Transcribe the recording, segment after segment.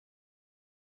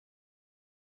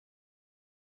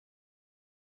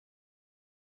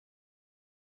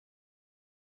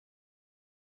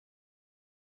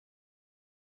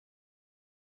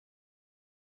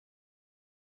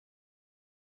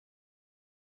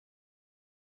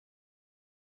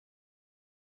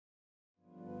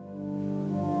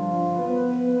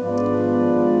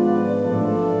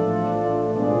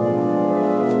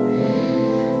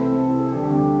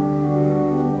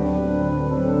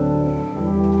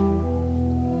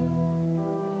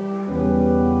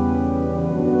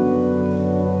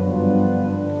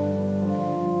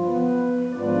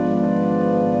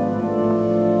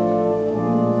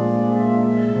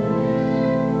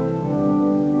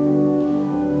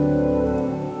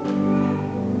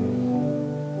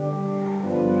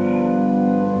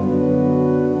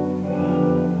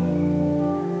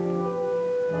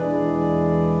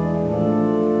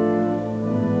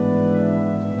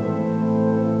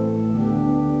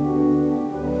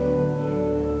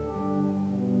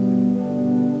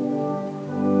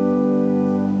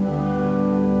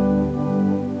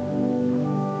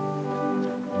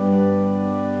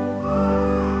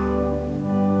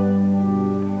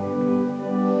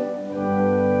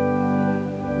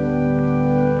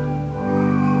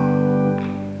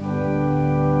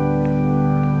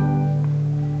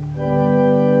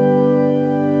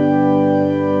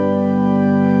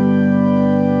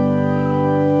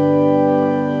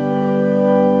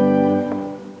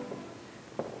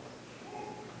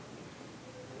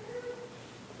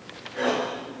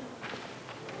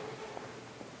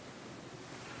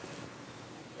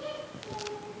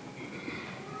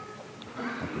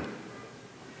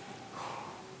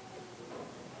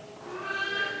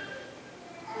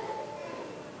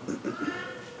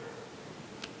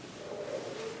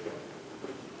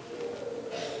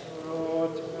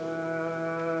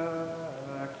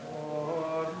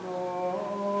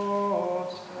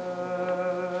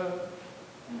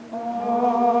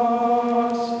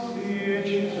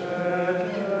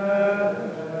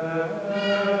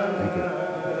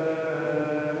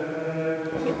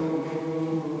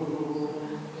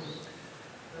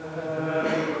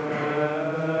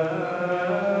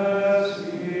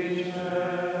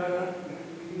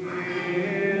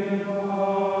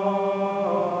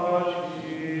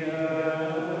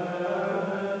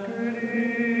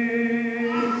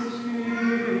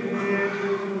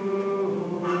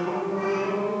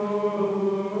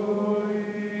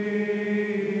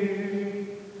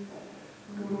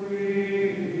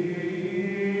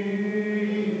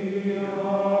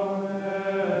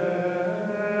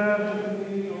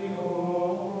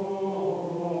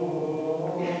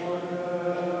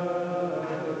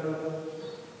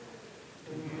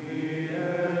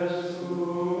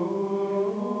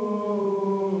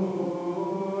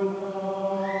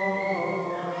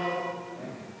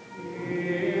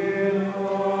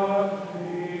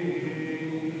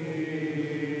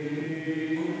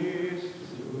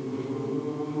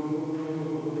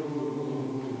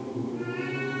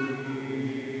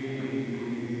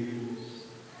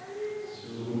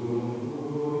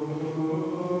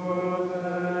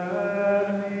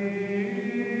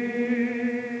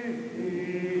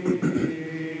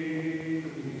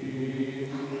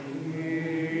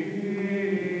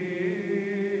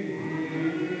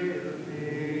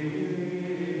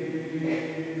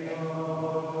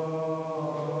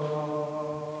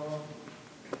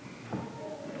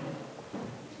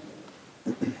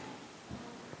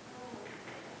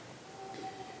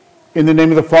In the name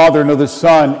of the Father, and of the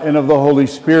Son, and of the Holy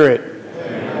Spirit.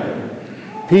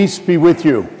 Amen. Peace be with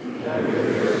you. And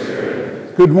with your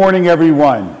spirit. Good morning,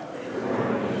 everyone. Good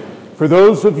morning. For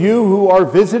those of you who are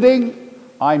visiting,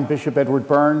 I'm Bishop Edward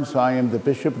Burns. I am the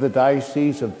Bishop of the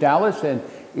Diocese of Dallas, and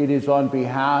it is on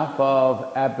behalf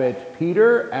of Abbot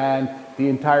Peter and the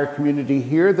entire community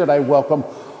here that I welcome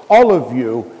all of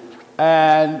you,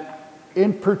 and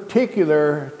in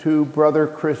particular to Brother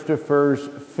Christopher's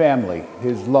family,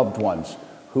 his loved ones,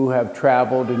 who have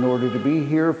traveled in order to be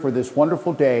here for this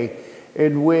wonderful day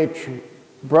in which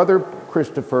Brother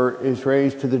Christopher is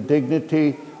raised to the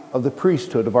dignity of the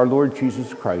priesthood of our Lord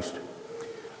Jesus Christ.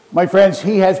 My friends,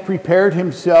 he has prepared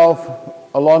himself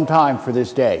a long time for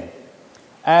this day,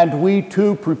 and we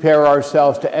too prepare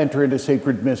ourselves to enter into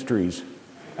sacred mysteries.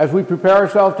 As we prepare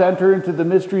ourselves to enter into the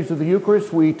mysteries of the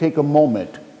Eucharist, we take a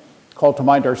moment, call to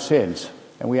mind our sins,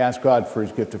 and we ask God for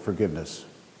his gift of forgiveness.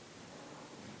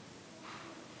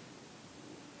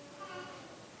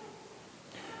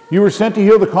 You were sent to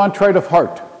heal the contrite of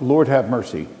heart. Lord, have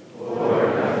mercy.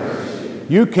 Lord, have mercy.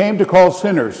 You came to call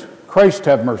sinners. Christ,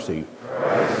 have mercy.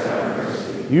 Christ, have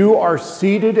mercy. You are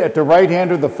seated at the right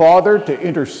hand of the Father to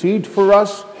intercede for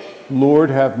us. Lord,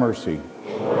 have mercy.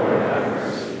 Lord, have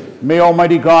mercy. May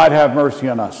Almighty God have mercy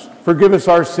on us, forgive us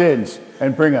our sins,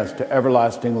 and bring us to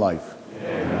everlasting life.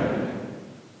 Amen.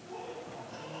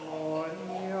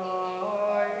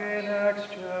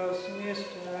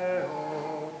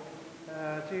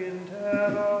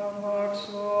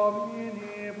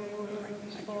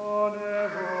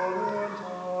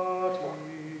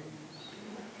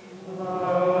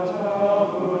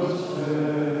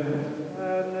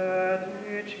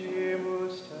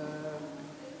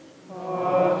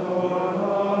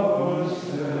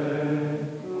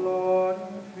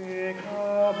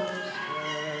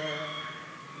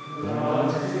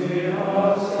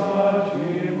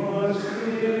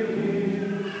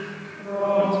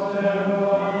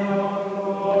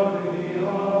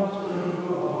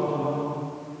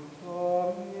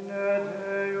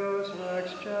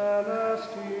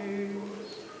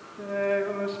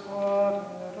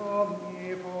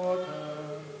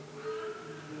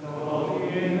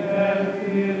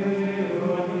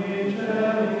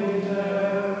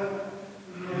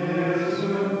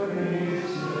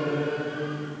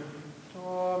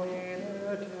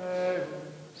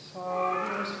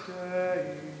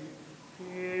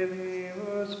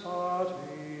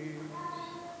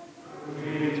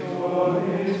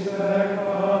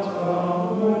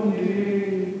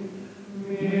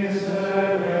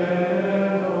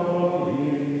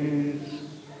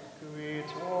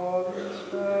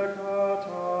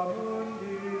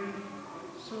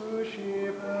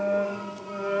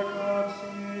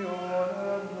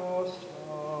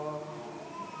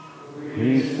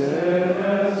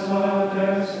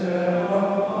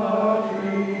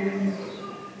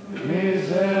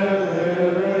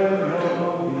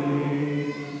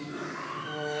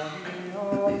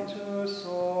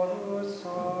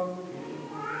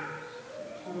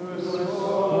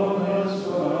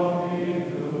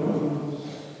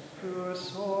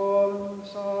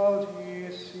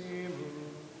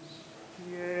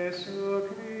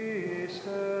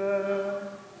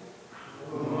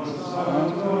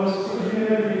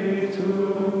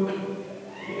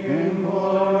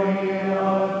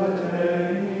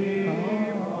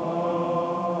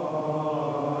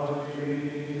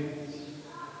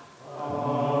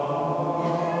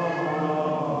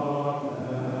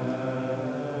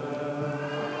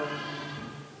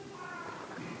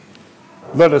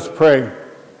 Let us pray.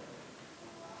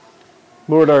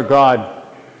 Lord our God,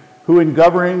 who in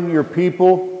governing your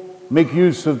people make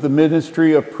use of the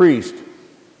ministry of priest,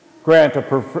 grant a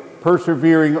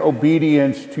persevering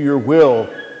obedience to your will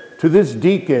to this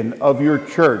deacon of your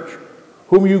church,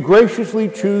 whom you graciously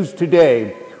choose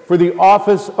today for the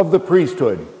office of the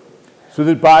priesthood, so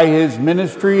that by his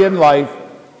ministry and life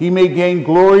he may gain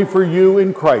glory for you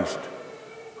in Christ,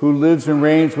 who lives and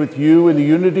reigns with you in the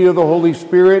unity of the Holy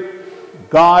Spirit,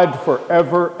 God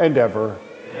forever and ever.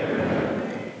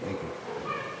 Amen. Thank you.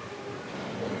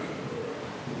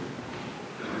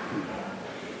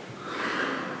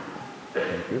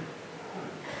 Thank you.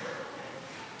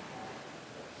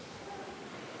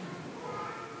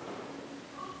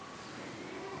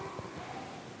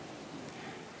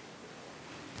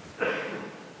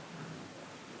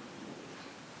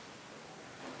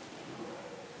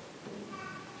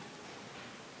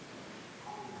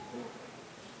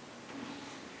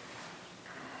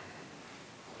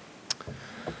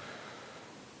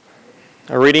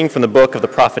 A reading from the book of the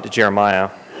prophet Jeremiah.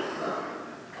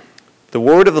 The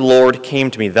word of the Lord came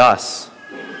to me thus: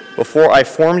 Before I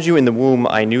formed you in the womb,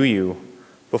 I knew you.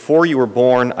 Before you were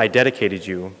born, I dedicated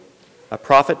you. A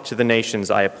prophet to the nations,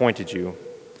 I appointed you.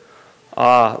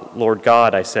 Ah, Lord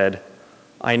God, I said,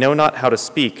 I know not how to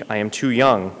speak. I am too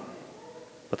young.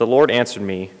 But the Lord answered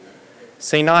me,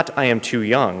 say not, I am too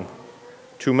young.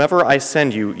 To whomever I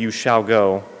send you, you shall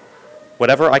go.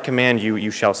 Whatever I command you,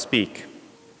 you shall speak.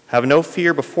 Have no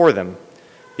fear before them,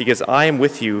 because I am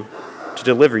with you to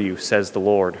deliver you, says the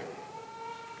Lord.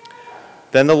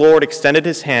 Then the Lord extended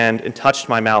his hand and touched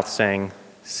my mouth, saying,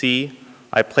 see,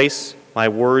 I place my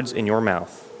words in your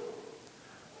mouth.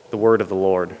 The word of the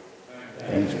Lord.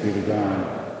 Thanks be to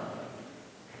God.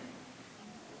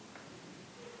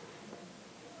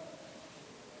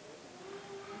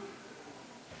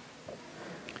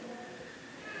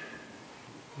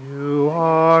 You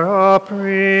are a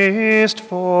priest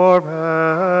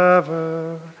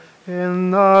forever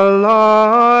in the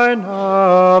line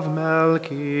of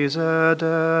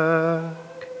Melchizedek.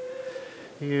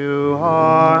 You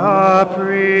are a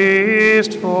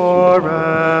priest forever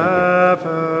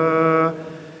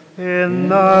in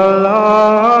the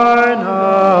line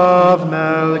of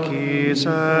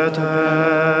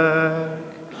Melchizedek.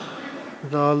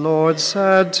 The Lord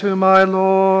said to my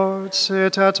Lord,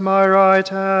 sit at my right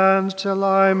hand till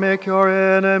I make your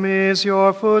enemies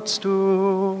your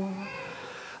footstool.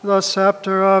 The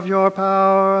scepter of your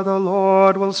power the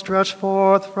Lord will stretch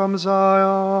forth from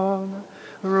Zion.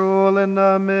 Rule in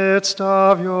the midst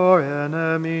of your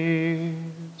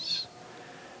enemies.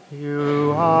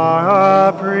 You are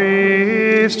a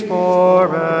priest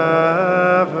forever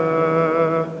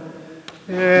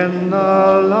in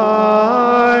the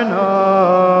line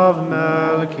of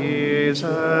Melchizedek.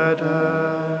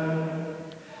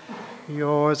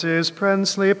 Yours is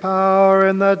princely power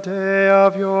in the day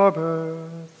of your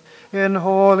birth, in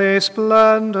holy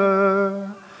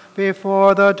splendor.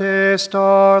 Before the day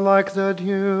star like the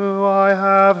dew, I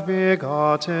have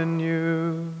begotten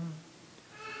you.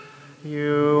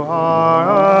 You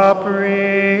are a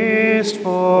priest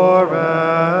forever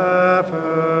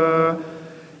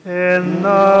in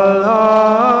the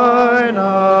line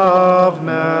of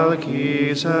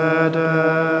Melchizedek.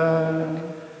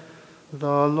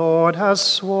 The Lord has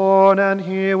sworn, and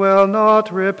he will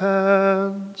not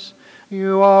repent.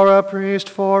 You are a priest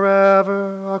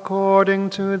forever, according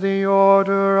to the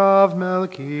order of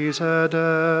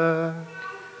Melchizedek.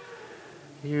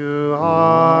 You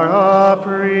are a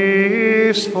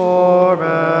priest forever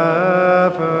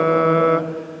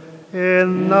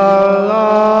in the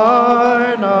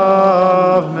line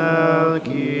of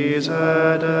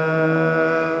Melchizedek.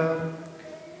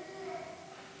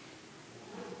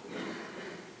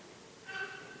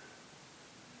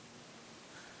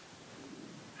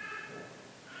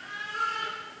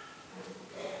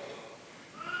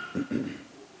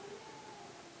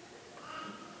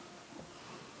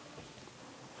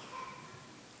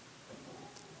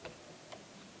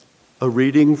 A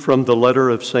reading from the letter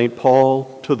of St.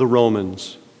 Paul to the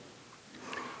Romans.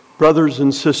 Brothers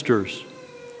and sisters,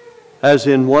 as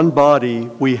in one body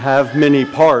we have many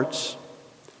parts,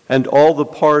 and all the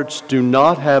parts do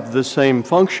not have the same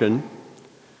function,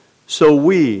 so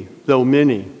we, though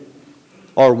many,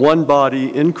 are one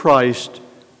body in Christ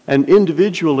and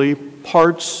individually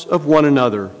parts of one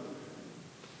another.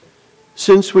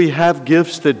 Since we have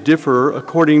gifts that differ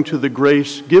according to the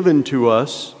grace given to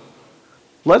us,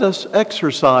 let us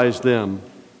exercise them.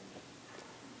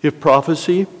 If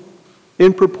prophecy,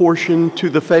 in proportion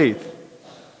to the faith.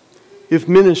 If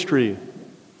ministry,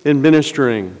 in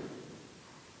ministering.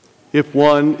 If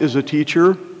one is a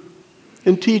teacher,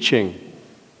 in teaching.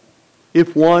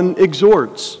 If one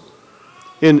exhorts,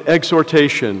 in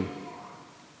exhortation.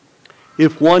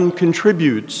 If one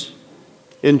contributes,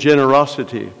 in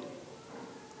generosity.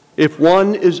 If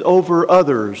one is over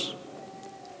others,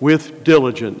 with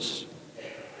diligence.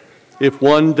 If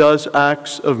one does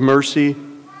acts of mercy,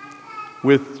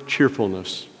 with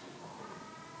cheerfulness.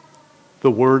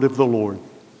 The word of the Lord.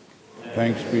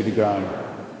 Thanks be to God.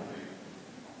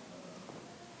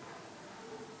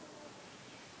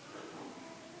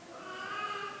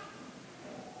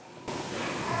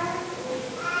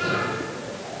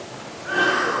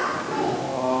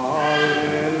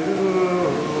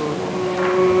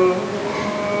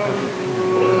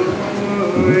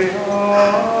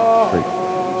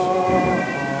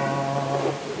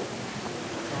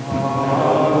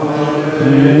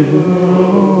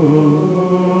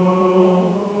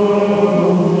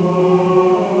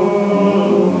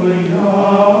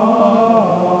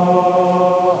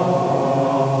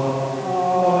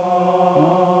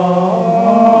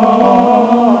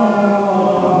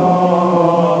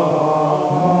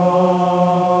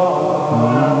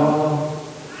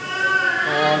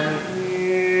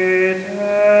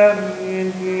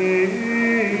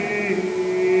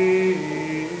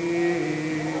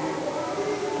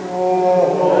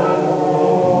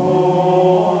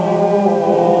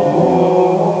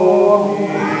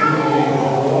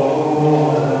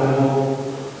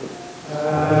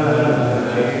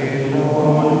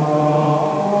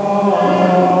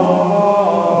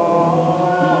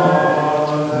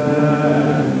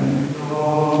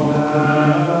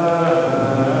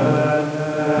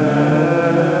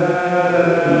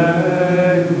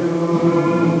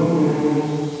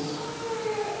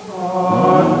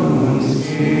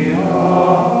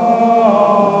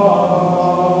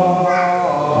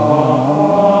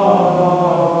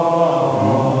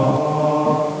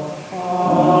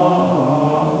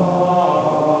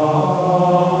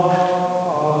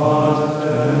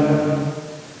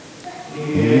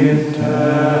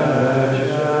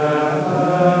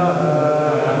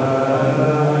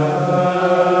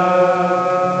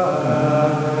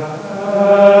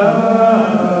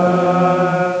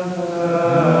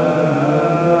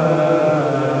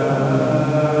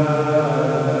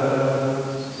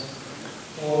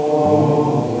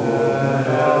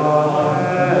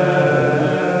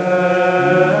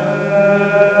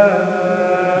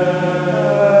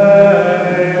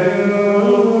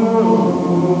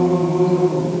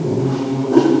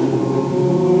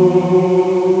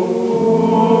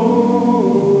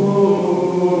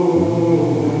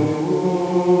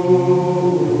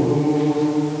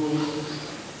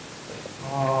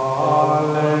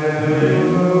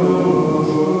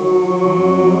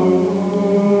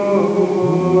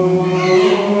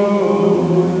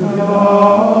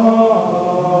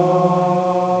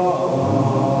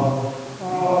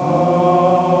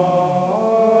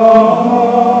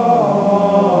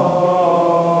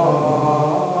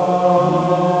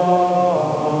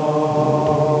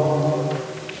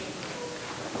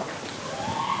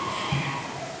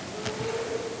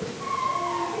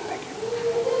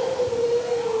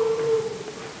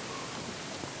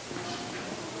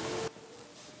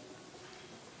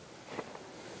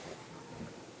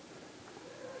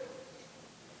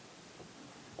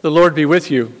 The Lord be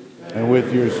with you. And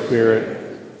with your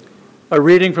spirit. A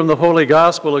reading from the Holy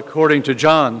Gospel according to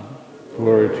John.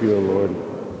 Glory to you, Lord.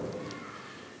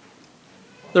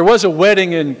 There was a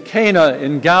wedding in Cana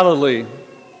in Galilee,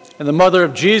 and the mother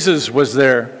of Jesus was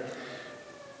there.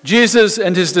 Jesus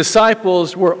and his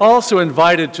disciples were also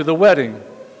invited to the wedding.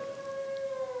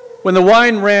 When the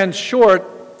wine ran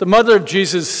short, the mother of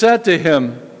Jesus said to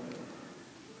him,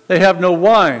 "They have no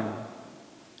wine."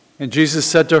 And Jesus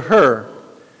said to her,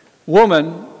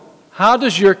 "Woman, how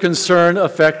does your concern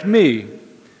affect me?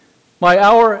 My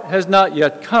hour has not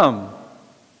yet come."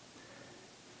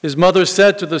 His mother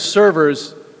said to the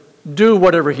servers, "Do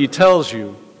whatever he tells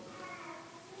you."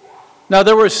 Now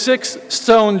there were 6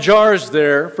 stone jars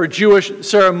there for Jewish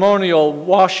ceremonial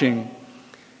washing,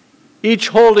 each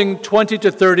holding 20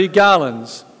 to 30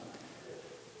 gallons.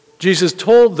 Jesus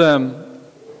told them,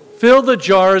 "Fill the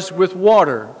jars with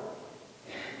water."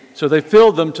 So they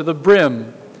filled them to the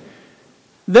brim.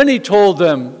 Then he told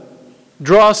them,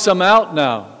 "Draw some out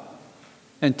now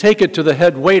and take it to the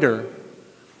head waiter."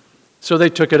 So they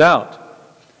took it out.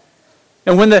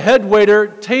 And when the head waiter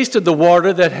tasted the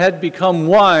water that had become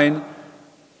wine,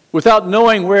 without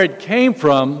knowing where it came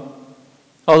from,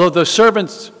 although the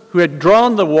servants who had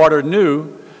drawn the water knew,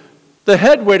 the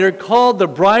head waiter called the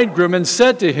bridegroom and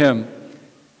said to him,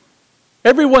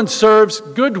 "Everyone serves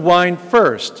good wine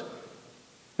first,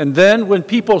 and then when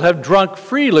people have drunk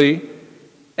freely,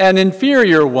 an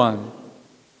inferior one.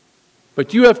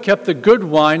 But you have kept the good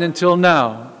wine until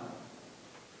now."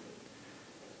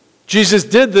 Jesus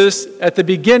did this at the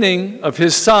beginning of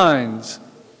his signs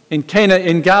in Cana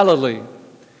in Galilee,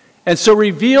 and so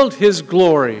revealed his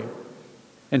glory,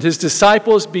 and his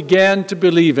disciples began to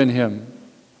believe in him.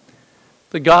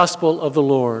 The Gospel of the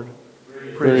Lord.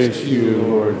 Praise to you,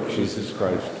 Lord Jesus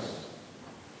Christ.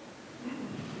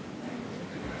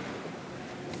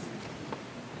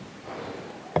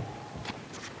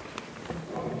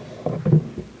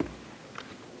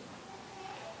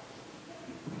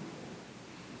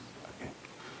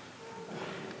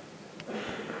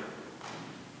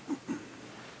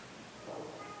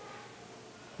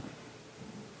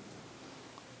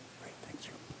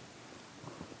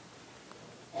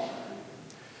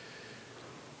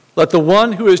 Let the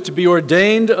one who is to be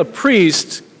ordained a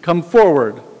priest come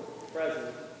forward. Present.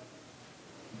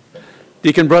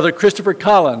 Deacon Brother Christopher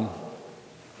Kalan.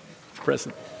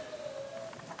 Present.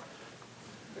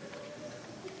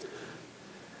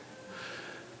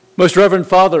 Most Reverend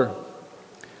Father,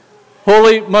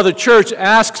 Holy Mother Church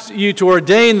asks you to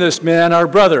ordain this man, our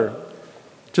brother,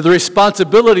 to the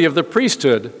responsibility of the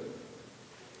priesthood.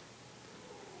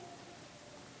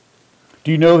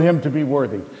 Do you know him to be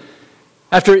worthy?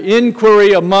 After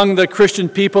inquiry among the Christian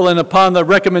people and upon the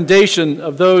recommendation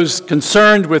of those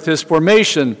concerned with his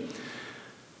formation,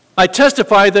 I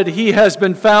testify that he has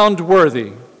been found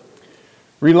worthy.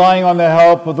 Relying on the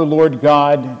help of the Lord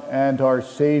God and our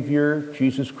Savior,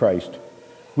 Jesus Christ,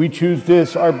 we choose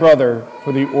this, our brother,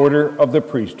 for the order of the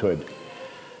priesthood.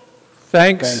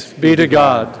 Thanks be to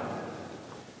God.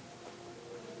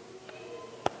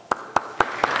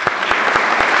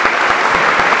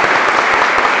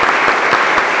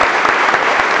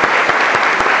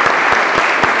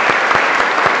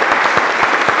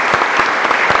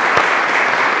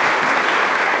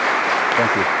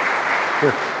 Thank you.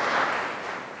 Here.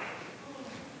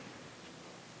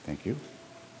 Thank you.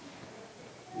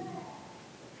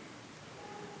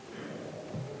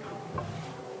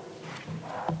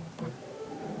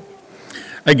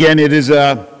 Again, it is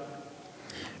an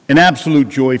absolute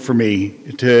joy for me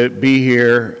to be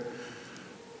here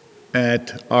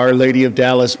at Our Lady of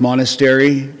Dallas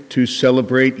Monastery to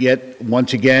celebrate yet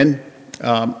once again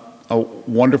a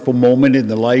wonderful moment in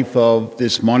the life of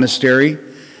this monastery,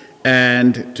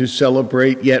 and to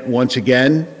celebrate yet once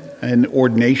again an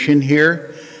ordination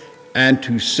here, and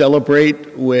to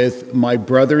celebrate with my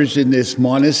brothers in this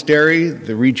monastery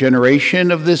the regeneration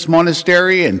of this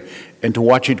monastery, and to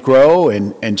watch it grow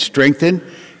and strengthen.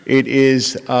 It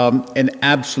is an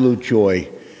absolute joy.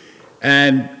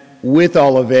 And with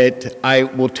all of it, I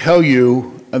will tell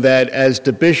you that as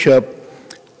the bishop,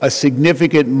 a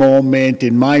significant moment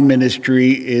in my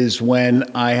ministry is when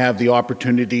I have the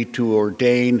opportunity to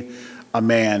ordain a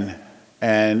man,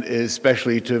 and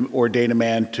especially to ordain a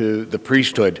man to the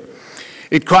priesthood.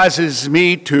 It causes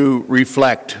me to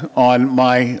reflect on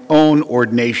my own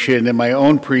ordination and my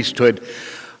own priesthood.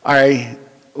 I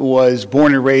was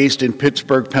born and raised in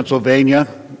Pittsburgh, Pennsylvania.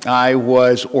 I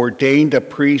was ordained a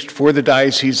priest for the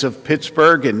Diocese of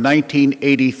Pittsburgh in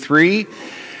 1983.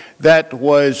 That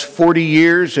was 40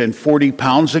 years and 40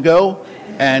 pounds ago,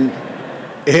 and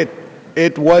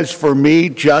it was for me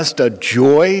just a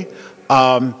joy.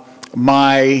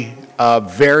 My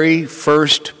very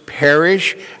first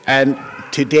parish, and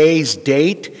today's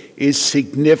date is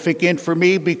significant for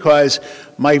me because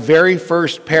my very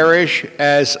first parish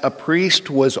as a priest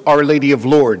was Our Lady of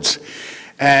Lourdes,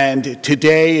 and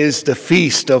today is the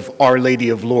feast of Our Lady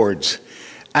of Lourdes.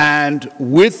 And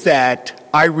with that,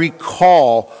 I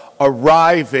recall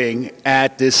arriving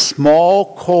at this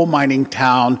small coal mining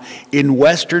town in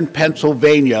western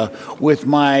Pennsylvania with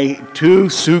my 2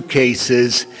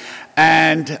 suitcases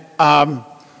and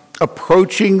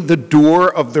approaching the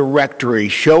door of the rectory,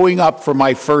 showing up for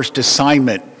my first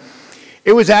assignment.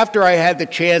 It was after I had the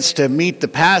chance to meet the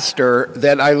pastor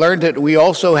that I learned that we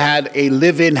also had a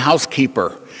live-in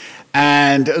housekeeper.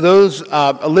 And those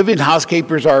live-in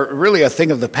housekeepers are really a thing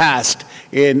of the past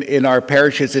in our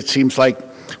parishes, it seems like.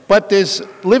 But this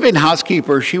live-in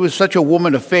housekeeper, she was such a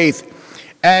woman of faith,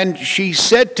 and she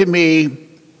said to me,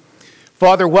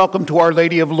 "Father, welcome to Our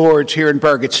Lady of Lourdes here in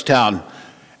Burgettstown.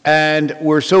 And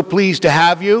we're so pleased to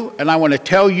have you, and I want to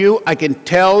tell you, I can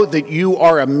tell that you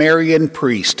are a Marian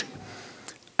priest."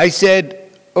 I said,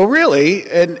 "Oh, really?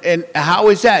 And how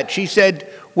is that?" She said,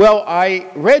 "Well, I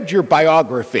read your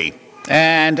biography,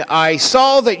 and I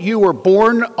saw that you were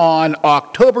born on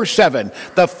October 7,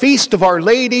 the feast of Our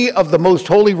Lady of the Most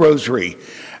Holy Rosary.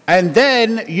 And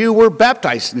then you were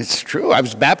baptized." And it's true, I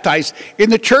was baptized in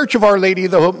the Church of Our Lady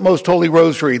of the Most Holy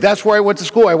Rosary. That's where I went to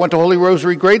school. I went to Holy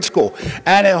Rosary Grade School.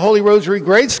 And at Holy Rosary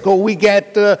Grade School, we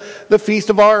get the feast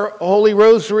of Our Holy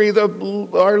Rosary,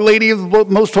 Our Lady of the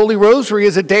Most Holy Rosary,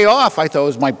 is a day off. I thought it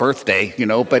was my birthday, you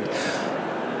know, but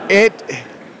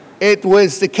it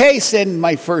was the case in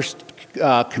my first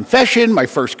confession, my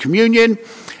first communion.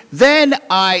 Then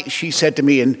she said to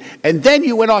me, and then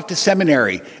you went off to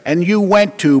seminary, and you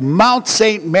went to Mount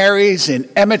St. Mary's in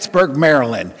Emmitsburg,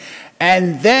 Maryland.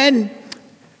 And then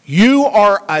you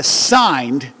are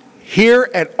assigned here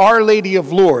at Our Lady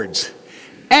of Lourdes,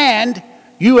 and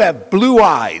you have blue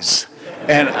eyes.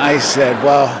 And I said,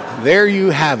 well, there you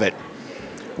have it.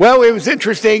 Well, it was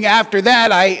interesting. After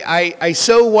that, I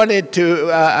so wanted to,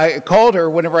 I called her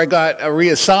whenever I got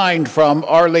reassigned from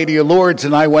Our Lady of Lourdes,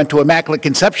 and I went to Immaculate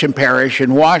Conception Parish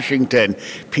in Washington,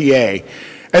 PA.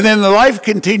 And then the life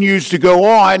continues to go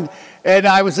on, and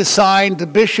I was assigned the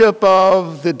bishop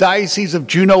of the Diocese of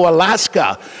Juneau,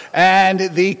 Alaska. And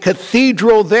the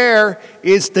cathedral there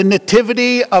is the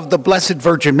Nativity of the Blessed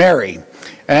Virgin Mary.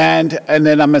 And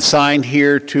then I'm assigned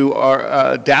here to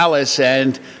Dallas,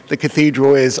 and the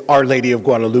cathedral is Our Lady of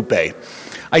Guadalupe.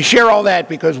 I share all that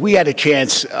because we had a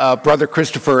chance, Brother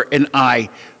Christopher and I,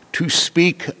 to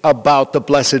speak about the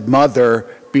Blessed Mother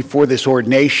before this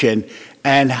ordination.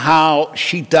 and how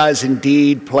she does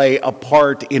indeed play a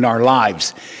part in our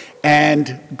lives.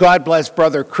 And God bless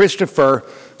Brother Christopher.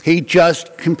 He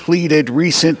just completed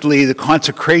recently the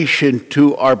consecration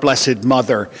to our Blessed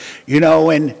Mother.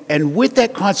 And with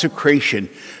that consecration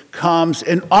comes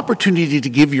an opportunity to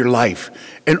give your life,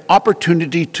 an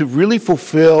opportunity to really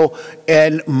fulfill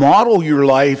and model your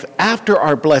life after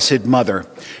our Blessed Mother,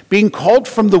 being called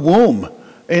from the womb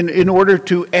in order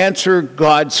to answer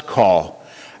God's call,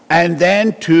 and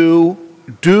then to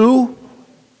do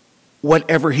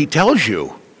whatever he tells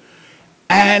you.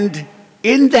 And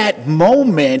in that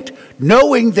moment,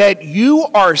 knowing that you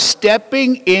are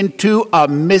stepping into a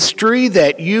mystery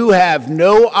that you have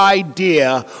no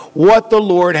idea what the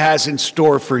Lord has in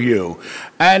store for you.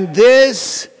 And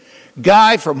this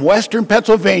guy from Western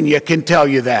Pennsylvania can tell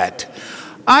you that.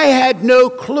 I had no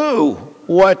clue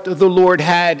what the Lord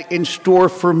had in store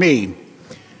for me.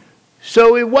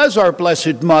 So it was our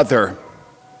Blessed Mother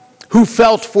who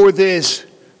felt for this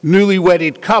newly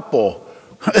wedded couple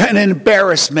an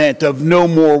embarrassment of no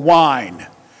more wine.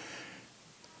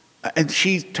 And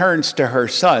she turns to her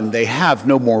son. They have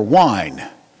no more wine.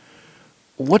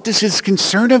 What does this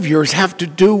concern of yours have to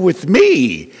do with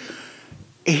me?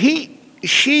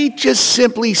 She just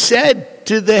simply said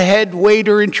to the head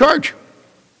waiter in charge,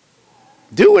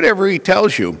 do whatever he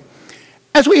tells you.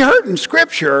 As we heard in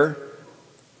Scripture,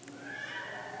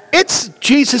 it's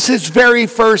Jesus' very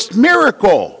first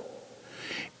miracle.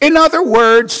 In other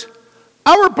words,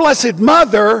 our Blessed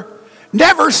Mother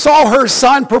never saw her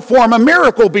son perform a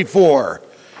miracle before.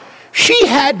 She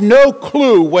had no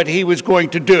clue what he was going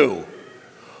to do.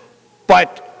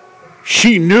 But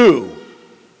she knew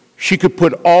she could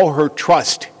put all her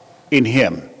trust in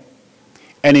him.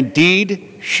 And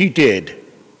indeed, she did.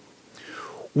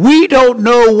 We don't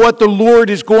know what the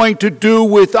Lord is going to do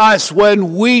with us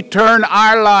when we turn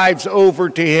our lives over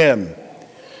to him.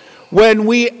 When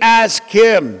we ask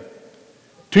him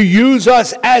to use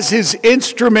us as his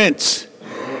instruments,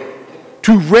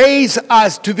 to raise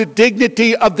us to the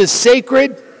dignity of the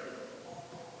sacred,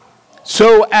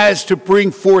 so as to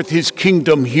bring forth his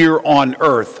kingdom here on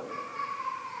earth.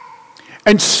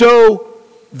 And so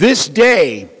this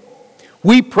day,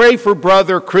 we pray for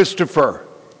Brother Christopher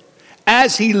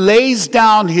as he lays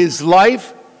down his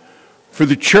life for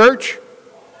the church,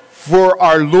 for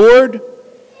our Lord,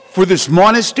 for this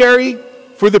monastery,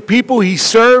 for the people he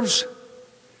serves.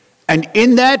 And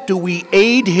in that, do we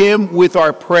aid him with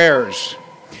our prayers.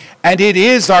 And it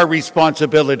is our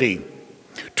responsibility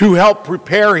to help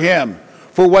prepare him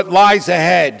for what lies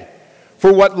ahead.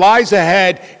 For what lies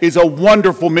ahead is a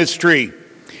wonderful mystery.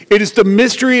 It is the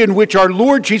mystery in which our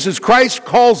Lord Jesus Christ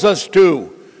calls us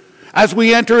to. As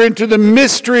we enter into the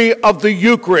mystery of the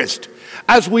Eucharist,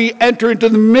 as we enter into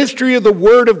the mystery of the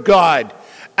Word of God,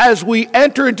 as we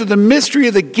enter into the mystery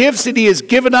of the gifts that he has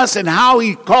given us and how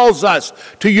he calls us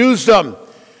to use them.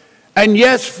 And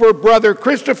yes, for Brother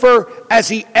Christopher, as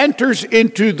he enters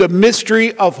into the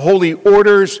mystery of holy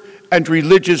orders and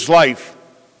religious life,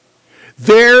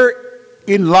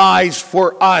 therein lies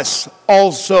for us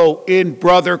also in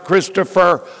Brother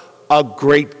Christopher a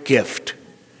great gift.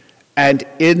 And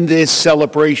in this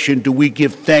celebration, do we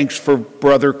give thanks for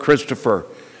Brother Christopher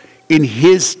in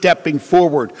his stepping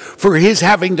forward, for his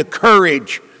having the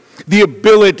courage, the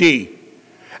ability,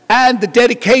 and the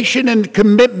dedication and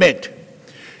commitment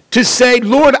to say,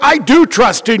 Lord, I do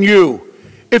trust in you.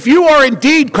 If you are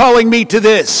indeed calling me to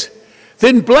this,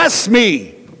 then bless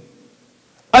me,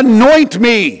 anoint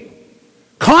me,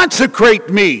 consecrate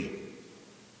me,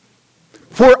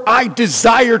 for I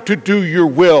desire to do your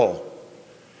will.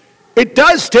 It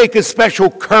does take a special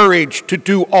courage to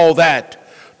do all that,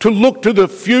 to look to the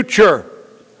future,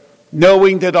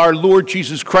 knowing that our Lord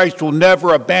Jesus Christ will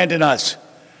never abandon us.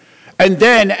 And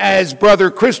then, as Brother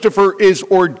Christopher is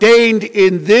ordained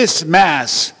in this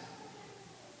Mass,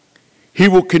 he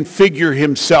will configure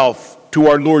himself to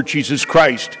our Lord Jesus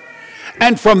Christ.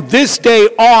 And from this day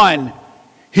on,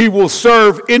 he will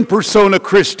serve in persona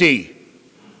Christi.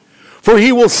 For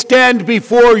he will stand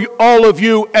before all of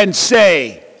you and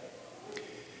say,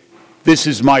 this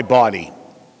is my body,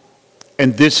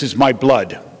 and this is my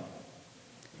blood.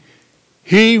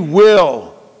 He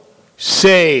will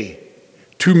say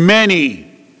to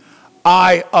many,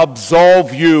 I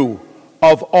absolve you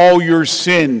of all your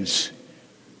sins.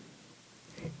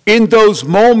 In those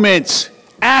moments,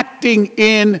 acting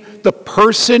in the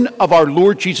person of our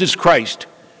Lord Jesus Christ.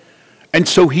 And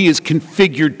so he is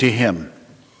configured to him.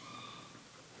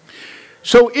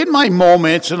 So in my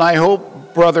moments, and I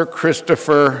hope Brother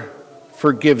Christopher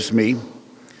forgives me,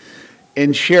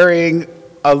 in sharing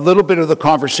a little bit of the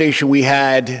conversation we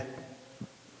had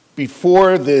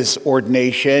before this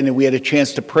ordination, and we had a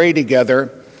chance to pray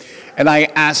together, and I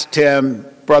asked him,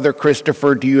 Brother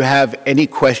Christopher, do you have any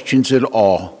questions at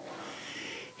all?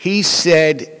 He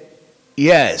said,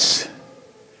 yes.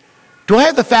 Do I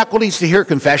have the faculties to hear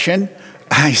confession?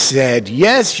 I said,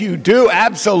 yes, you do,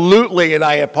 absolutely. And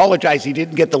I apologize, he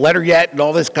didn't get the letter yet and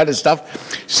all this kind of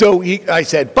stuff. So I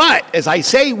said, but as I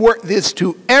say this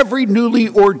to every newly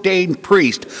ordained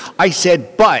priest, I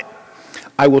said, but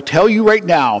I will tell you right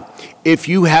now, if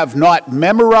you have not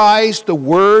memorized the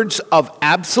words of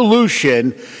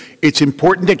absolution, it's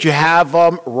important that you have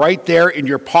them right there in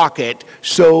your pocket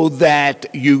so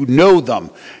that you know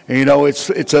them. You know, it's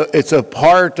a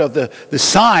part of the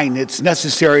sign that's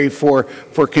necessary for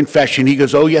confession. He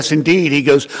goes, oh, yes, indeed. He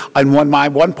goes, in my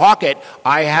one pocket,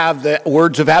 I have the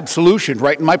words of absolution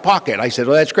right in my pocket. I said,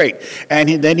 well, that's great. And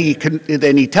then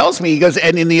he tells me, he goes,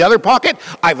 and in the other pocket,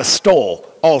 I have a stole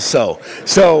also.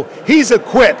 So he's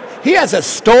equipped. He has a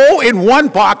stole in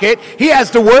one pocket. He has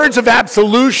the words of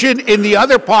absolution in the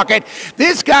other pocket.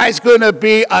 This guy's going to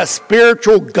be a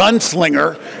spiritual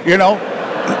gunslinger, you know.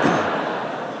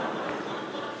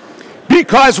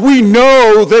 Because we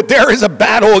know that there is a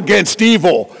battle against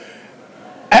evil.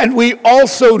 And we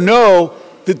also know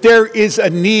that there is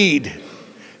a need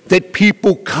that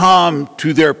people come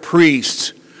to their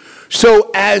priests so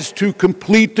as to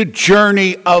complete the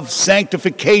journey of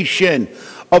sanctification,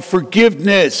 of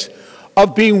forgiveness,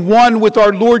 of being one with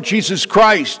our Lord Jesus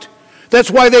Christ.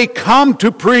 That's why they come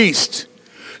to priests,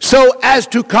 so as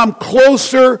to come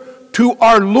closer to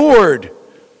our Lord.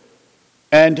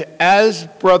 And as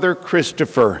Brother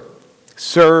Christopher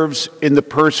serves in the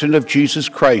person of Jesus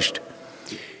Christ,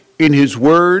 in his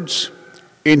words,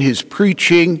 in his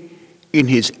preaching, in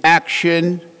his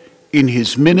action, in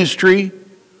his ministry,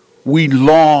 we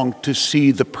long to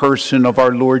see the person of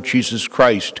our Lord Jesus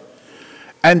Christ,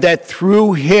 and that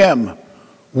through him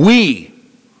we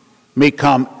may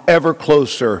come ever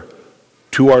closer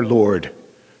to our Lord,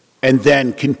 and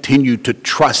then continue to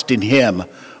trust in him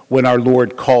when our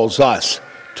Lord calls us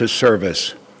to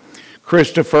service.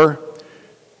 Christopher,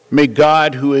 may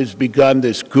God, who has begun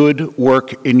this good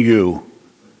work in you,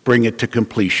 bring it to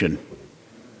completion.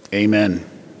 Amen.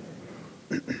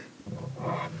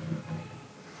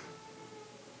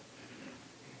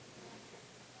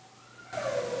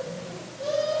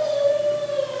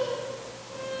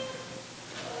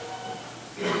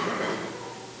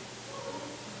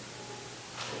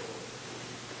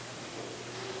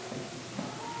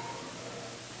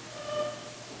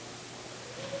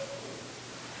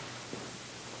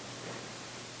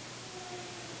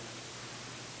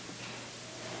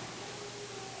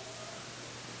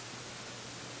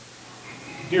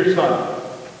 Dear son,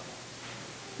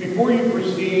 before you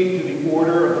proceed to the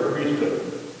order of the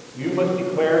priesthood, you must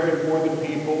declare before the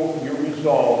people your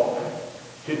resolve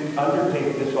to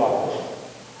undertake this office.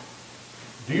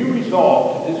 Do you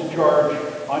resolve to discharge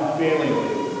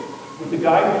unfailingly, with the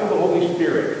guidance of the Holy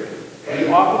Spirit, the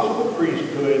office of the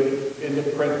priesthood in the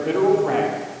presbyteral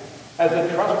rank, as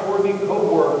a trustworthy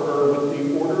co-worker with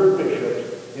the order of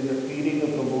bishops in the feeding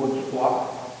of the Lord's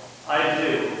flock? I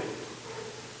do.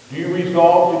 Do you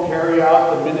resolve to carry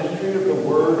out the ministry of the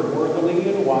word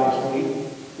worthily and wisely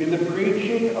in the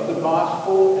preaching of the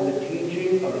gospel and the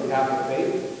teaching of the Catholic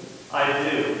faith? I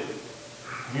do.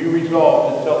 Do you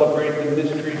resolve to celebrate the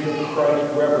mysteries of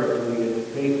Christ reverently and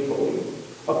faithfully,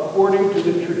 according to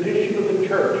the tradition of the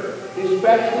Church,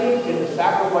 especially in the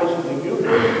sacrifice of the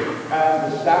Eucharist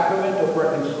and the sacrament of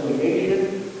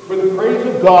reconciliation, for the praise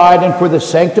of God and for the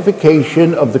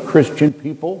sanctification of the Christian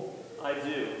people? I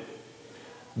do.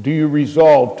 Do you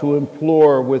resolve to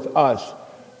implore with us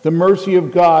the mercy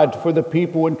of God for the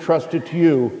people entrusted to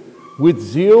you, with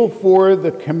zeal for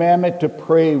the commandment to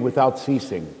pray without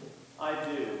ceasing? I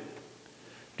do.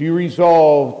 Do you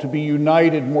resolve to be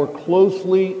united more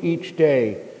closely each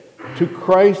day to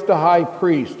Christ the high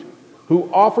priest,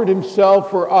 who offered himself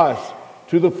for us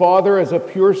to the Father as a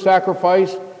pure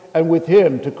sacrifice, and with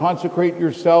him to consecrate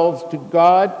yourselves to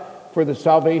God for the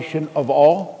salvation of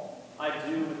all? I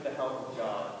do, with the help of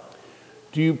God.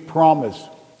 Do you promise?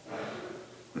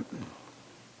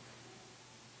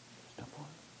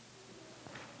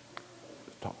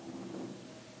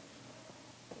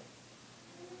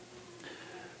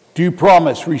 Do you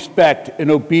promise respect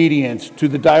and obedience to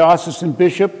the diocesan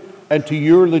bishop and to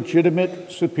your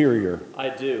legitimate superior? I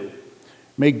do.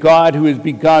 May God, who has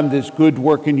begun this good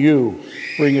work in you,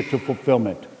 bring it to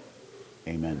fulfillment.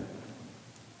 Amen.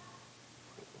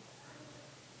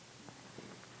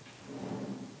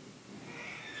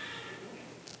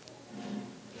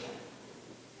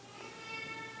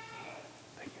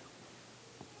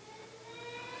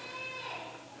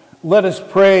 Let us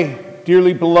pray,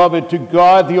 dearly beloved, to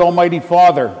God, the Almighty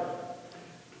Father,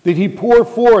 that he pour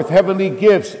forth heavenly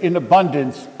gifts in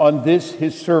abundance on this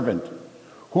his servant,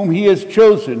 whom he has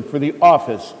chosen for the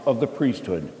office of the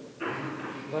priesthood.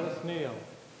 Let us kneel.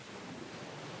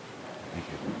 Thank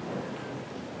you.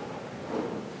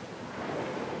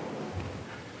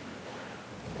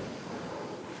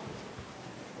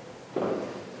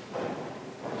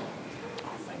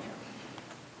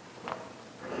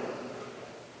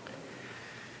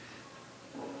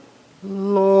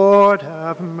 Lord,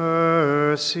 have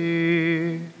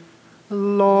mercy.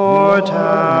 Lord,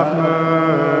 have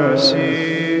mercy.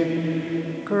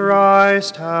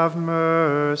 Christ, have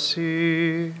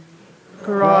mercy.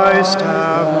 Christ,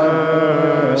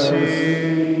 have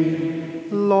mercy.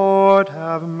 Lord,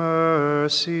 have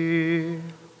mercy.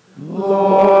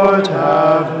 Lord,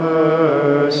 have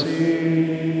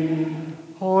mercy.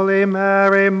 Holy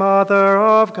Mary, Mother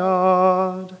of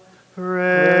God,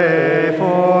 pray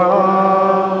for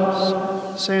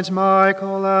us. Saint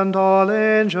Michael and all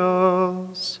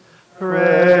angels,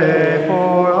 pray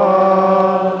for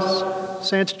us.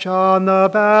 Saint John the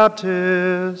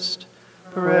Baptist,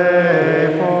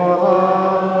 pray for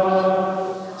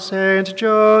us. Saint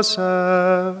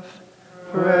Joseph,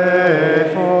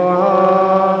 pray for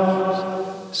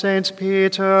us. Saints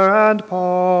Peter and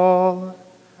Paul,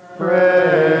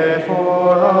 pray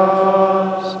for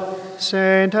us.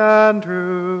 Saint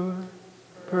Andrew,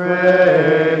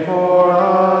 pray for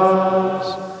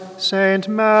us. Saint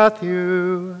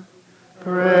Matthew,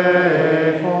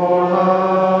 pray for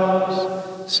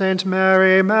us. Saint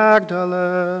Mary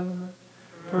Magdalene,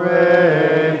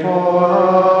 pray for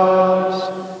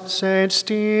us. Saint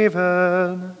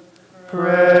Stephen,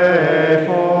 pray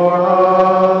for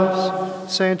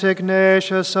us. Saint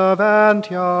Ignatius of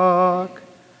Antioch,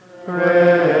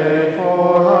 pray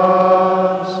for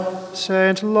us.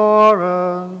 Saint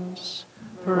Lawrence,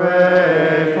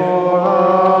 pray for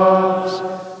us.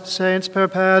 Saints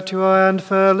Perpetua and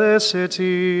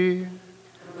Felicity,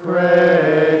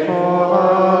 pray for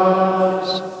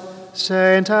us.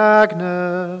 Saint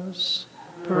Agnes,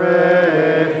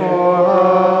 pray for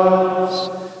us.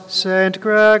 Saint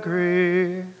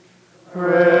Gregory,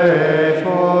 pray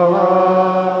for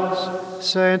us.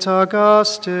 Saint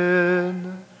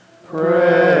Augustine,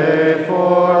 pray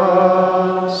for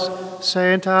us.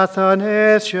 Saint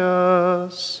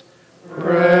Athanasius,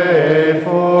 pray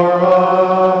for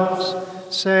us.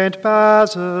 Saint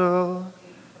Basil,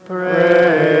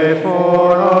 pray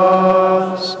for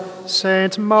us.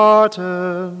 Saint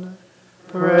Martin,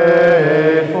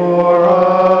 pray for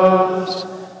us.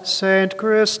 Saint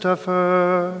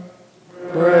Christopher,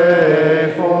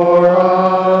 pray for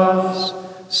us.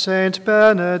 Saint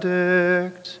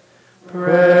Benedict,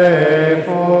 pray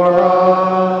for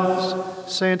us.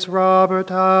 Saints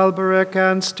Robert, Alberic,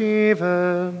 and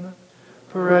Stephen,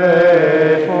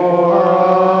 pray for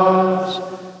us.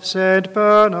 Saint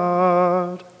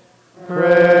Bernard,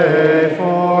 pray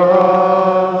for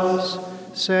us.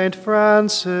 Saint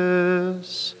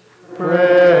Francis,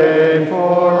 pray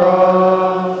for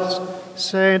us.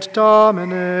 Saint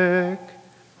Dominic,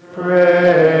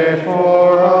 pray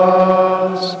for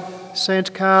us.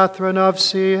 Saint Catherine of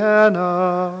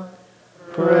Siena,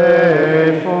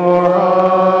 pray for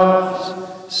us.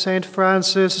 Saint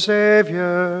Francis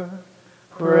Xavier,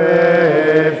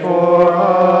 pray for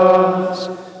us.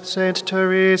 Saint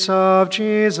Teresa of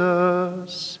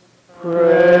Jesus,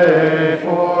 pray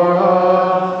for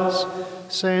us.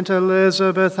 Saint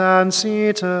Elizabeth Ann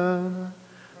Seton,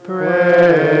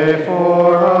 pray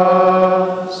for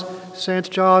us. Saint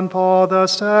John Paul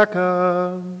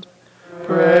II,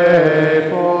 pray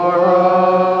for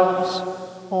us.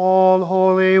 All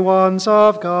holy ones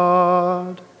of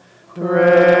God,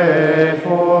 pray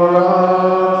for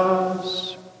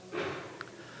us.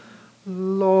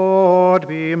 Lord,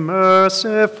 be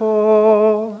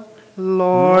merciful.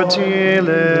 Lord,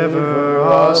 deliver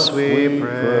us, we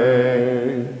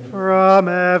pray, from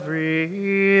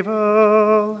every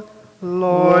evil.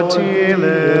 Lord,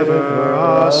 deliver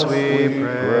us, we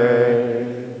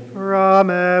pray, from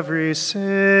every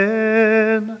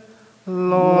sin.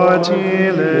 Lord,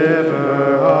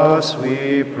 deliver us,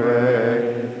 we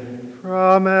pray,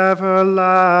 from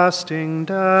everlasting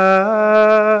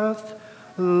death.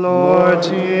 Lord,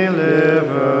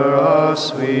 deliver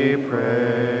us, we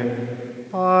pray,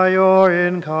 by your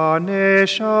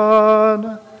incarnation.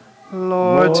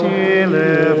 Lord,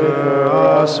 deliver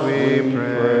us, we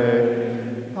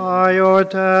pray, by your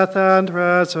death and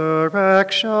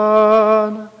resurrection.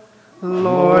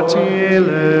 Lord,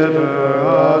 deliver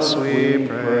us, we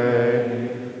pray,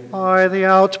 by by the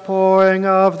outpouring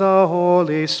of the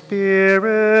Holy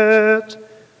Spirit.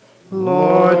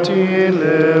 Lord,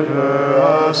 deliver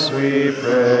us, we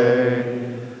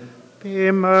pray.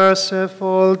 Be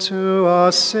merciful to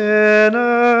us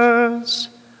sinners.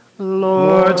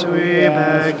 Lord, we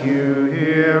beg you,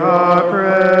 hear our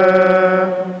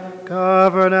prayer.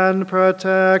 Govern and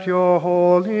protect your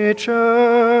holy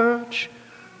church.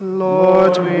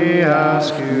 Lord, we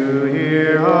ask you,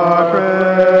 hear our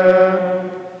prayer.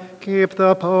 Keep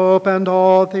the Pope and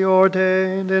all the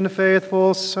ordained in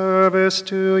faithful service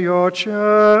to your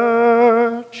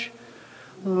church.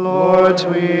 Lord,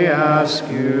 we ask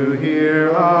you,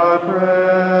 hear our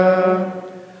prayer.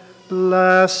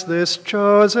 Bless this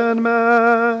chosen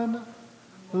man.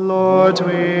 Lord,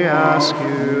 we ask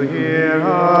you, hear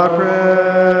our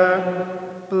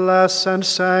prayer. Bless and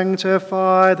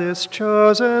sanctify this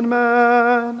chosen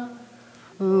man.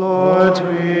 Lord,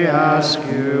 we ask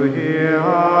you, hear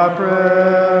our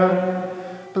prayer.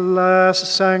 Bless,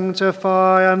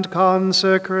 sanctify, and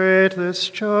consecrate this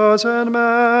chosen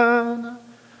man.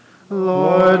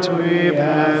 Lord, we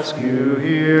ask you,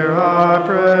 hear our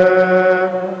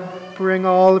prayer. Bring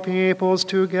all peoples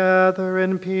together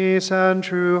in peace and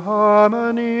true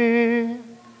harmony.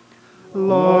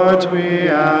 Lord, we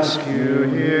ask you,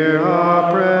 hear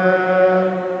our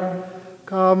prayer.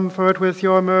 Comfort with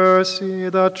your mercy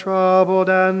the troubled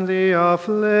and the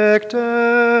afflicted.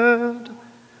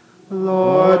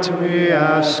 Lord, we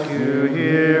ask you,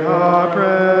 hear our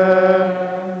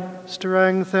prayer.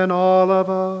 Strengthen all of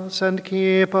us and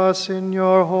keep us in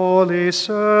your holy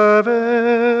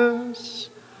service.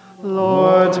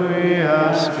 Lord, we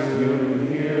ask you,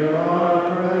 hear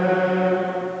our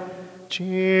prayer.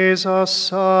 Jesus,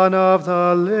 Son of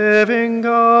the living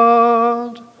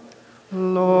God,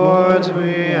 Lord,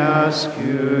 we ask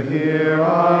you, hear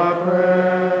our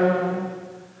prayer.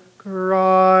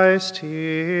 Christ,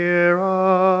 hear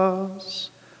us.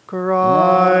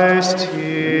 Christ,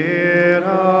 hear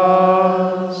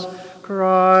us.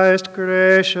 Christ,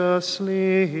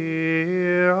 graciously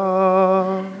hear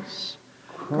us.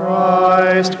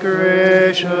 Christ,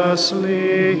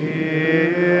 graciously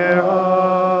hear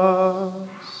us.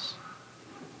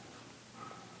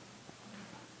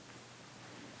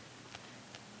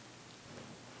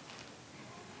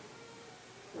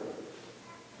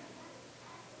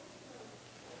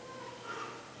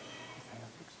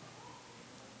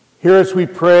 Hear us, we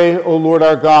pray, O Lord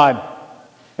our God,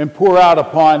 and pour out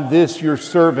upon this your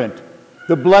servant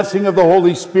the blessing of the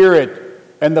Holy Spirit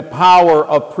and the power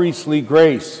of priestly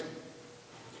grace,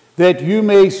 that you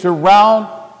may surround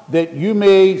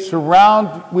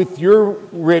with your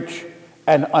rich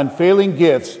and unfailing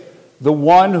gifts the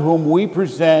one whom we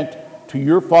present to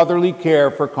your fatherly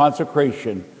care for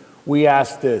consecration. We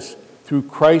ask this through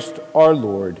Christ our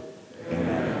Lord.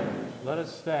 Amen. Let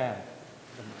us stand.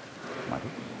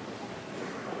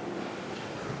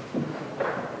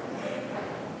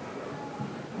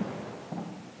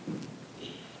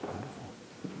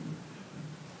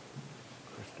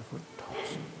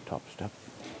 Top step.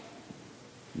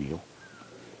 Kneel.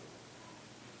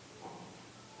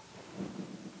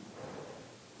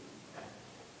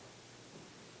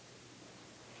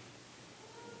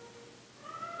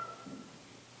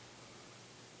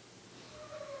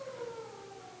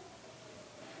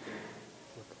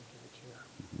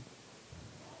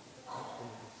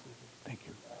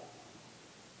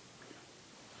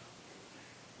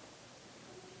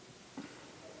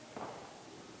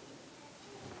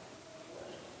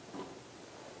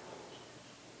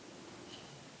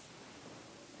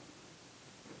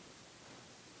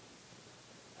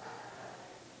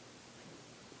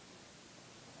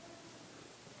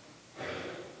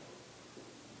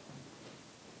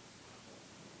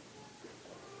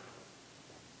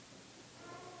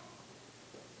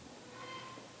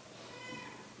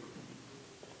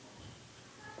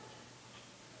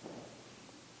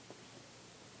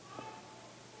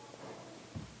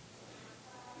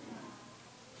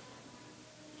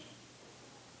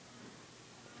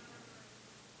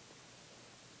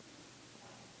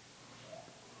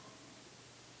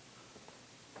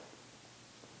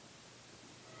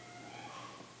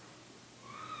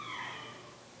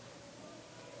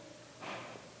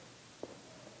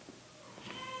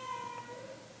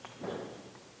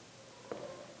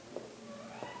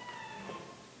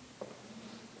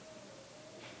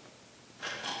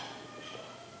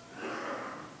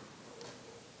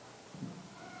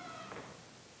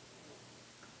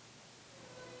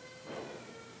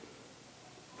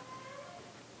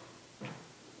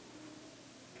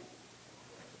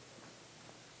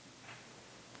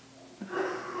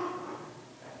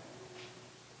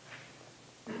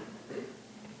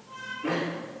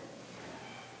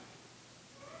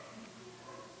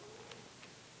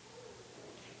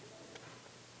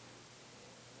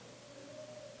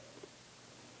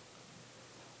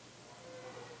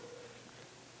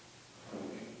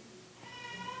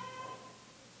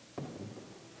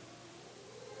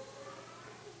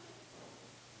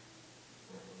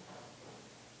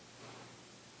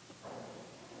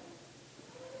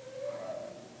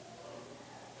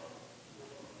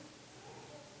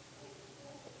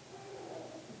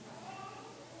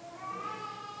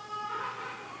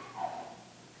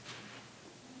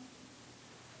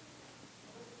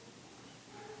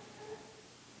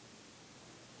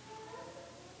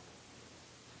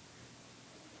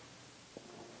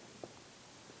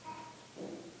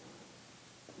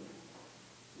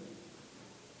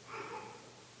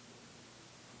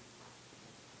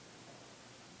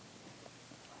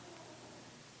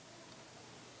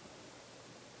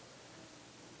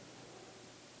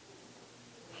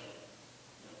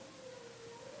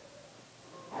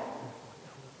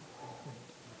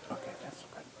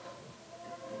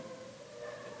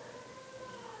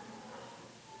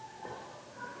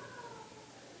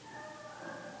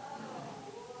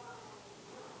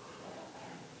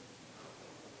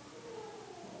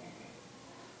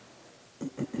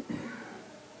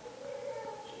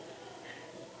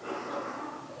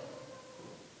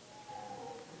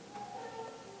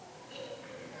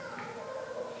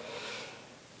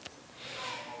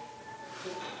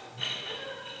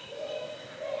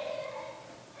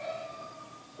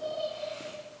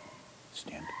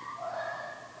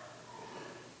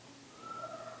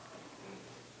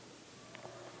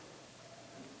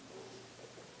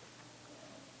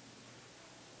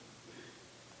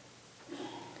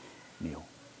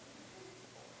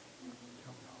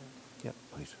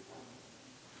 please.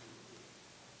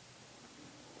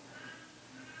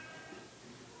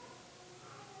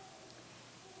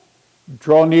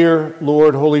 Draw near,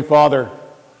 Lord, Holy Father,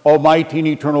 Almighty and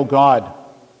eternal God,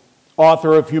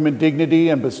 author of human dignity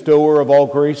and bestower of all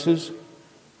graces,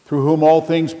 through whom all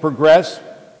things progress,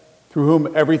 through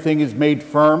whom everything is made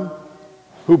firm,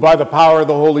 who by the power of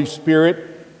the Holy Spirit,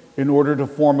 in order to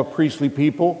form a priestly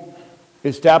people,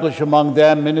 establish among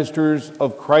them ministers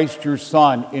of Christ your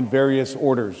Son in various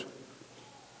orders.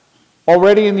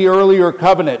 Already in the earlier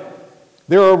covenant,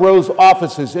 there arose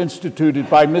offices instituted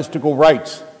by mystical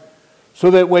rites, so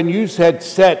that when you had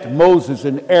set Moses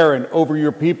and Aaron over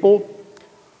your people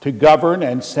to govern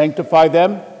and sanctify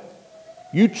them,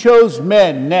 you chose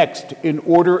men next in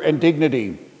order and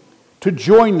dignity to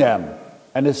join them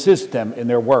and assist them in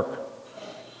their work.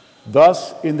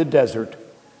 Thus, in the desert,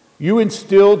 you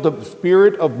instilled the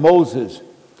spirit of Moses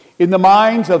in the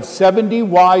minds of 70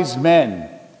 wise men.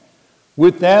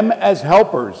 With them as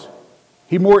helpers,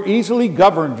 he more easily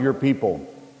governed your people.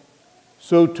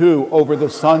 So too, over the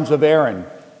sons of Aaron,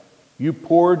 you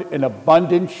poured an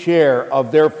abundant share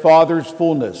of their father's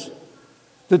fullness,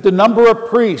 that the number of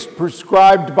priests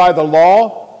prescribed by the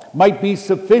law might be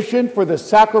sufficient for the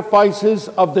sacrifices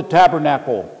of the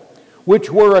tabernacle, which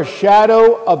were a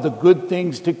shadow of the good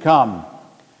things to come.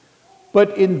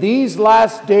 But in these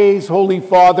last days, Holy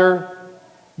Father,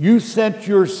 you sent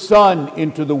your Son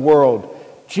into the world,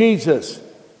 Jesus,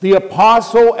 the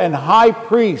apostle and high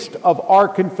priest of our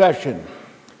confession.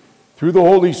 Through the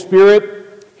Holy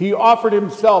Spirit, he offered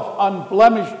himself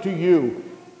unblemished to you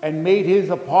and made his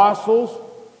apostles,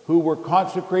 who were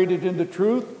consecrated in the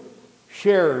truth,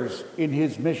 sharers in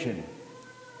his mission.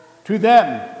 To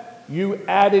them, you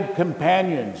added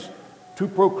companions to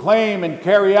proclaim and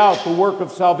carry out the work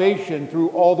of salvation through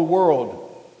all the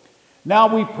world.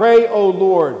 Now we pray, O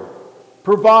Lord,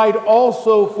 provide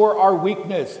also for our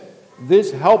weakness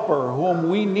this helper whom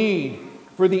we need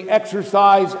for the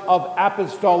exercise of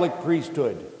apostolic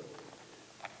priesthood.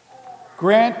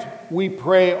 Grant, we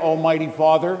pray, Almighty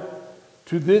Father,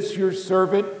 to this your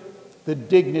servant the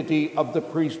dignity of the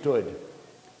priesthood.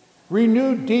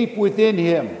 Renew deep within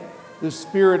him the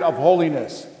spirit of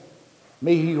holiness.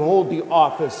 May he hold the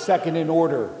office second in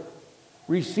order,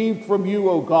 received from you,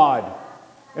 O God,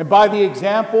 and by the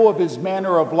example of his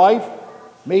manner of life,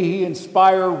 may he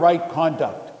inspire right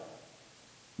conduct.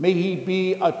 May he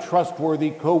be a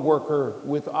trustworthy co-worker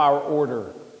with our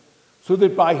order, so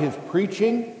that by his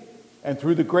preaching and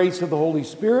through the grace of the Holy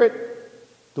Spirit,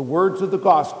 the words of the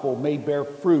gospel may bear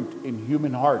fruit in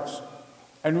human hearts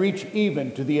and reach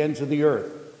even to the ends of the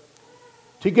earth.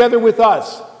 Together with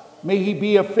us, may he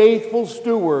be a faithful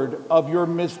steward of your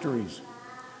mysteries,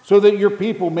 so that your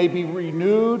people may be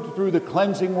renewed through the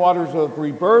cleansing waters of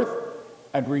rebirth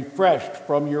and refreshed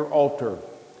from your altar,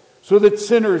 so that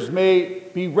sinners may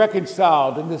be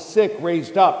reconciled and the sick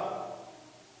raised up.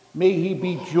 May he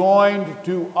be joined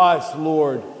to us,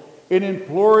 Lord, in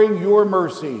imploring your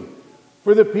mercy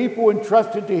for the people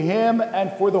entrusted to him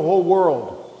and for the whole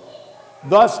world.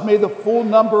 Thus may the full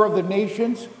number of the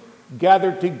nations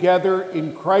gathered together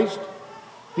in Christ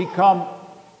become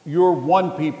your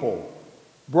one people,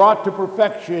 brought to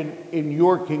perfection in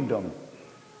your kingdom.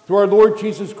 Through our Lord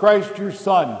Jesus Christ, your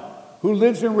Son, who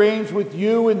lives and reigns with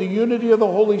you in the unity of the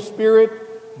Holy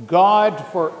Spirit, God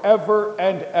forever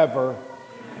and ever.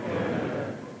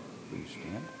 Amen. Please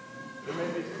stand. You may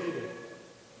be seated.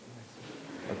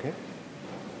 Okay.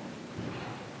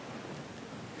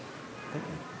 Thank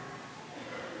you.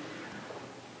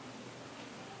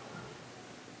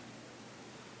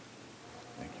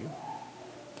 Thank you.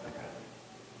 Okay.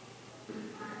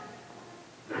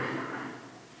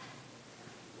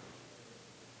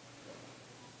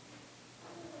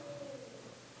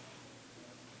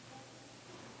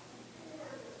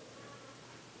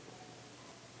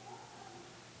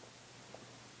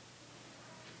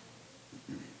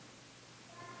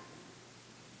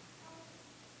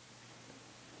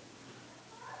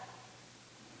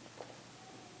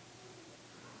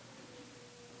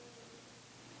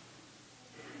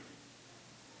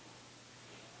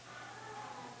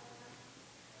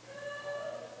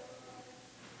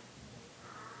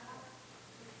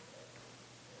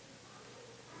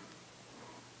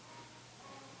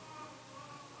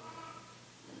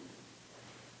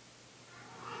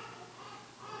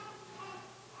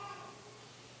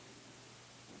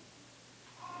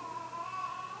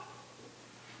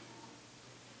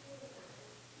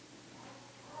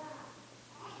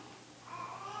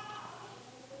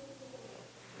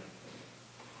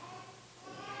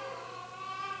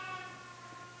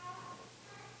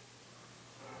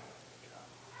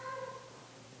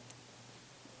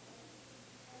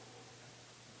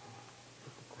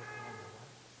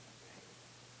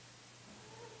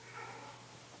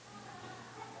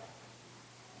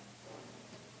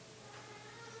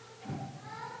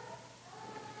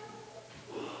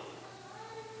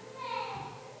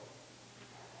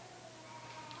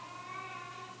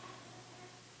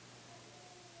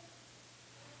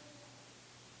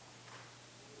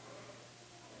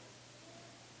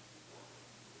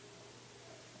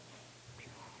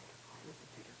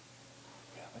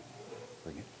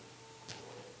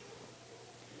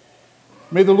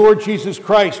 May the Lord Jesus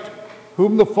Christ,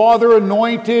 whom the Father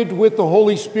anointed with the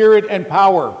Holy Spirit and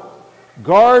power,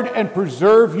 guard and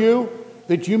preserve you,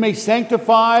 that you may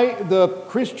sanctify the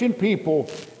Christian people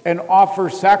and offer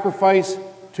sacrifice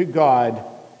to God.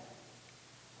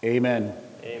 Amen.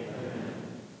 Amen.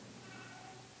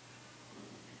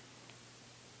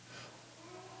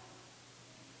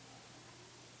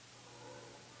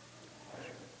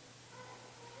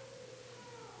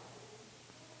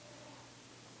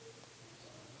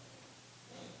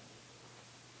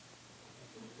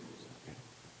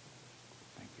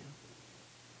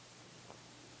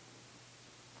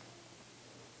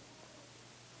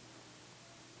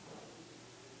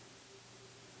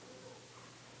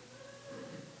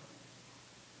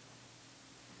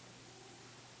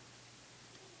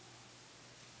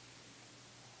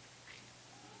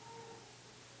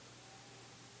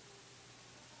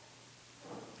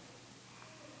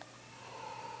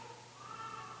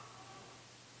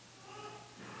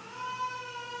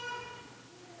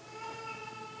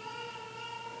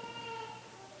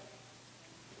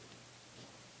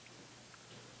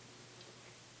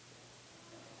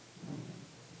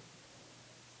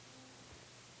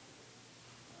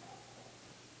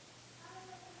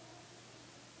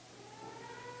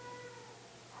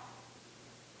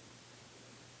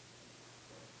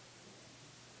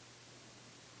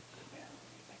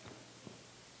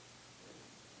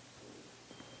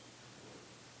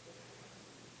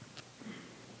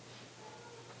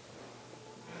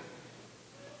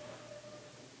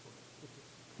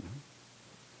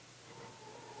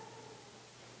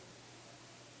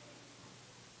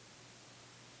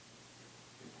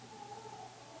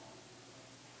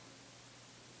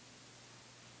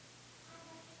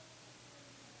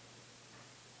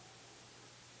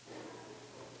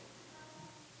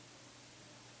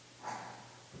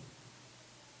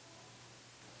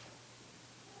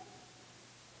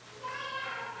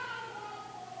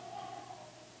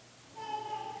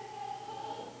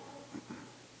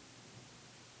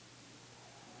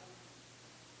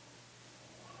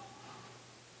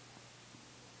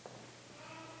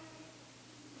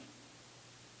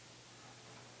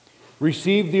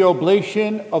 Receive the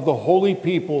oblation of the holy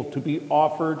people to be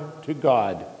offered to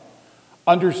God.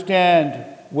 Understand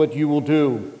what you will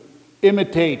do,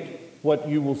 imitate what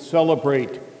you will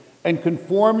celebrate, and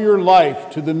conform your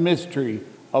life to the mystery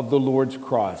of the Lord's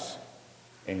cross.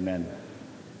 Amen.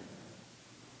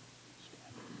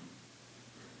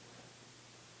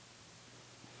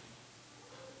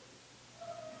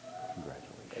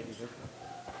 Congratulations.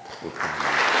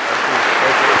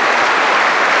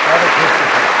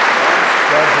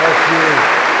 God bless you.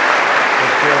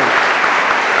 That's great.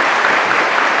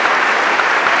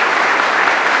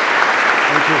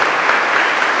 Thank you.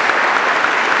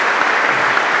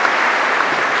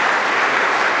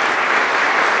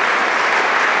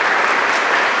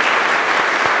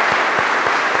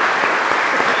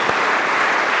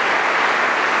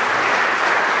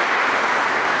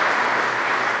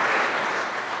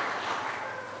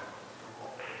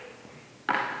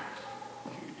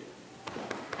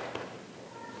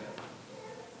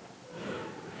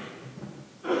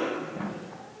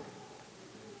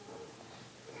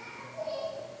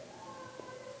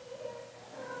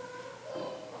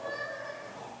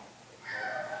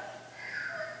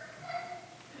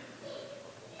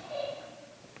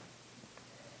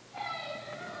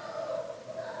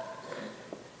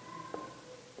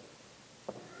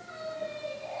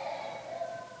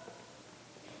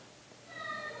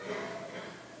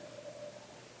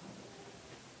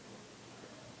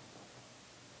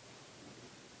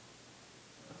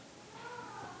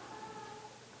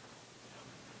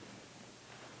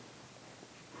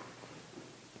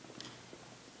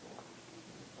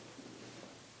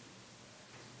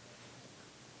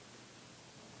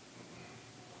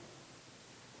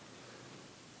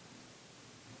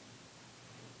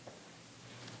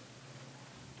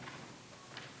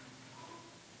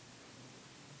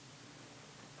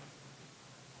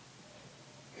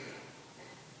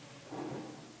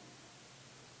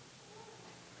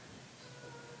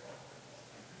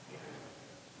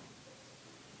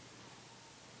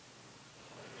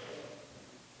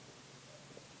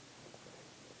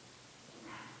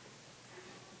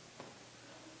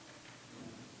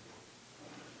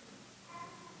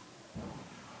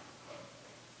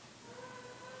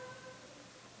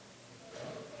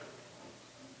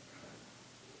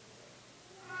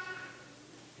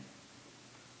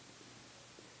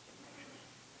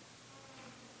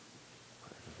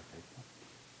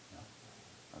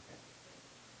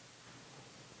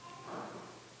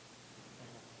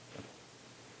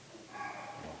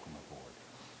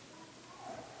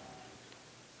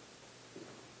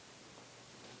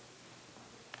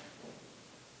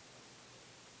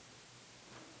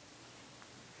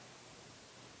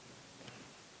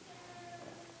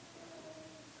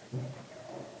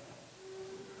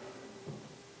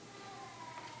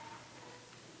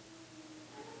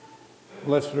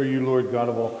 Blessed are you, Lord God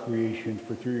of all creation,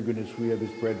 for through your goodness we have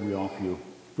this bread we offer you.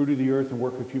 Fruit of the earth and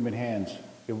work of human hands,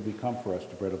 it will become for us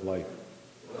the bread of life.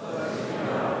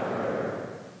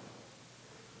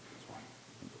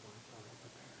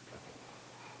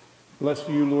 Blessed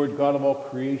are you, Lord God of all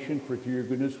creation, for through your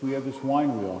goodness we have this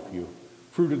wine we offer you.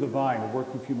 Fruit of the vine, a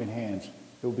work of human hands,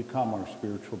 it will become our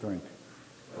spiritual drink.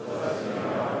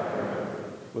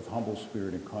 With humble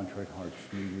spirit and contrite hearts,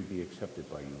 may we be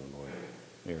accepted by you, O Lord.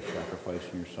 May our sacrifice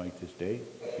in your sight this day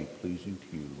be pleasing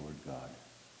to you, Lord God.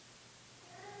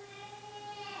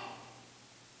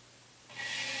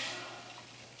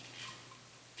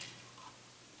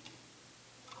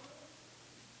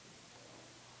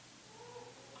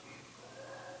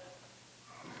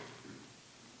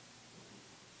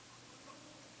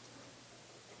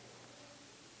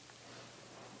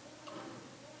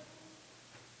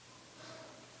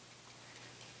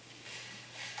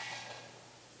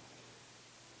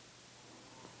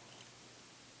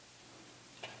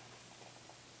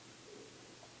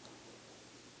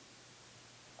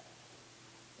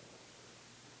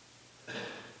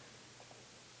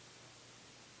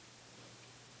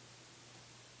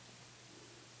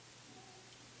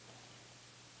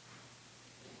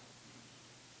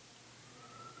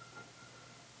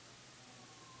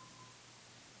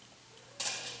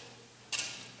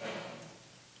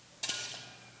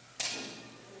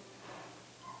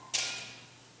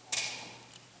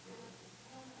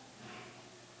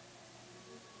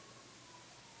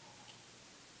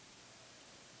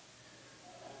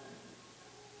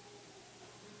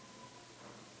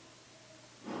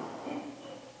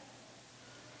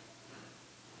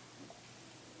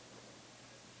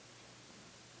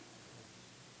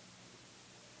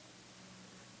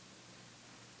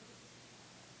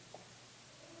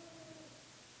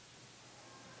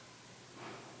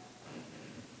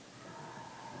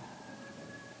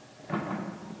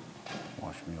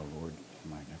 Wash me, O Lord,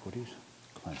 from my iniquities.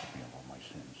 Cleanse me of all my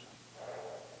sins.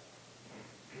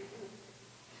 You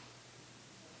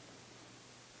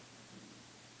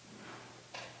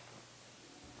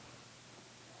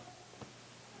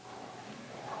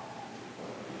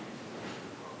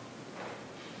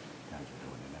guys are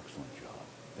doing an excellent job.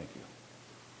 Thank you.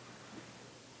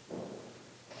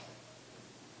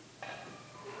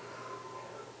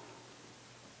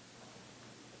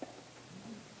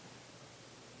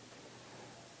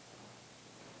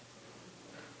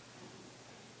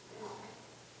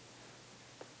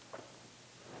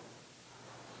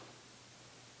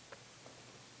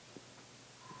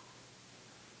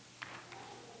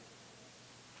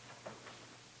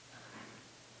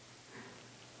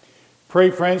 Pray,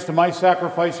 friends, to my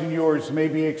sacrifice and yours may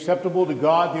be acceptable to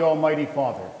God, the Almighty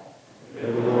Father. May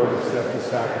the Lord accept the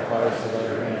sacrifice of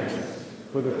our hands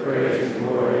for the praise and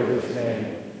glory of his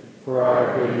name, for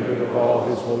our good and good of all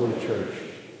his holy church.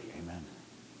 Amen.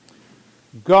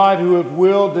 God, who have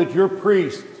willed that your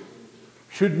priest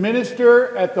should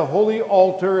minister at the holy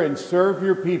altar and serve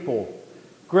your people,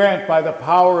 grant by the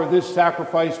power of this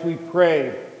sacrifice, we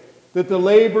pray, that the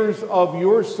labors of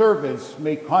your servants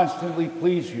may constantly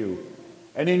please you,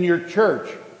 and in your church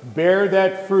bear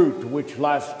that fruit which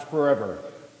lasts forever.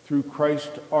 Through Christ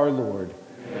our Lord.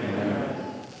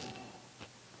 Amen.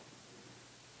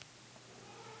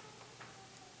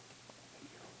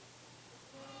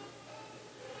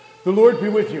 The Lord be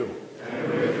with you.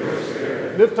 And with your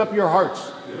spirit. Lift up your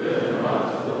hearts. Lift them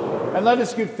up to the Lord. And let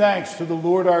us give thanks to the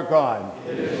Lord our God.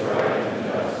 It is right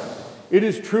and just. It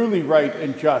is truly right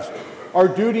and just, our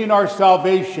duty and our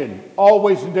salvation,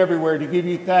 always and everywhere, to give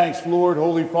you thanks, Lord,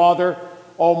 Holy Father,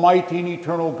 Almighty and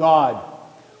eternal God.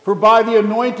 For by the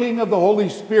anointing of the Holy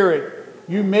Spirit,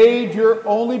 you made your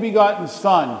only begotten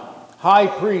Son, high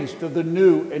priest of the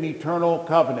new and eternal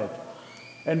covenant.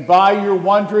 And by your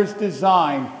wondrous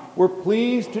design, were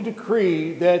pleased to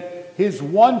decree that his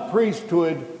one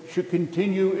priesthood should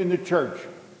continue in the church.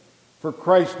 For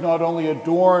Christ not only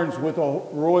adorns with a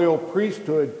royal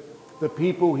priesthood the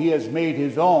people he has made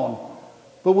his own,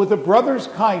 but with a brother's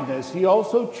kindness he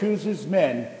also chooses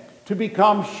men to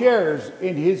become sharers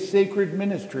in his sacred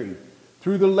ministry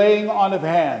through the laying on of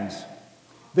hands.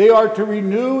 They are to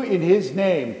renew in his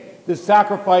name the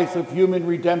sacrifice of human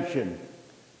redemption,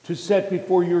 to set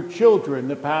before your children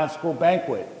the Paschal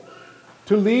banquet,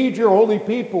 to lead your holy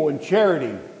people in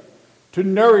charity, to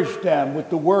nourish them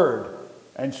with the word,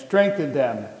 and strengthen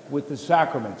them with the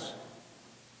sacraments.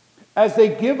 As they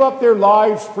give up their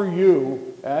lives for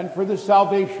you and for the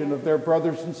salvation of their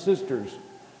brothers and sisters,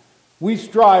 we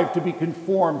strive to be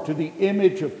conformed to the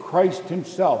image of Christ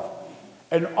himself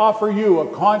and offer you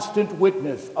a constant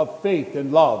witness of faith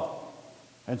and love.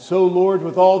 And so, Lord,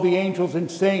 with all the angels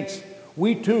and saints,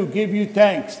 we too give you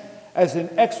thanks. As an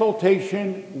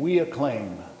exaltation we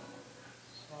acclaim.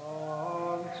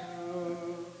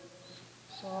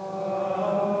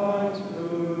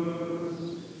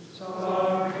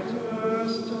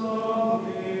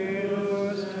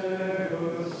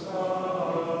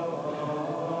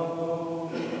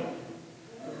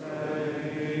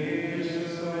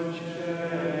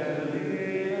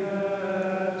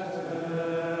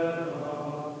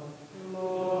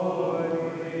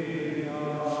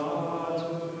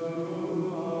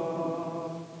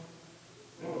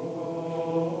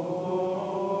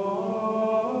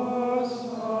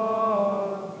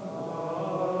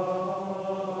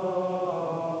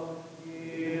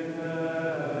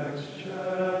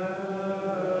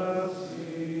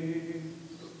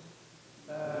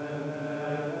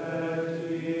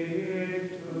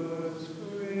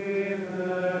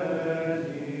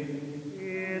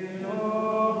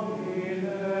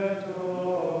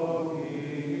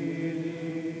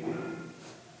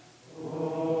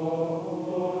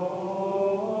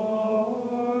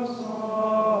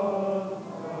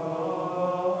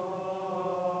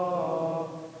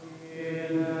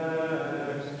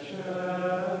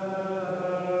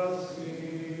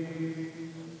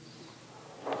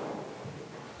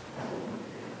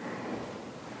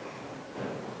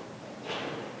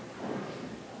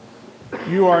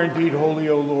 You are indeed holy,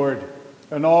 O Lord,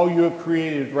 and all you have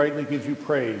created rightly gives you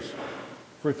praise.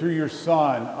 For through your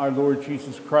Son, our Lord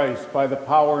Jesus Christ, by the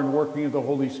power and working of the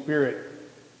Holy Spirit,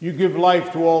 you give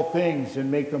life to all things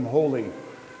and make them holy.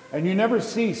 And you never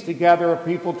cease to gather a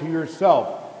people to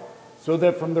yourself, so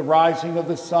that from the rising of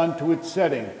the sun to its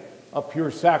setting, a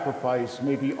pure sacrifice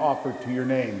may be offered to your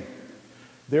name.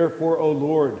 Therefore, O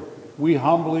Lord, we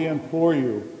humbly implore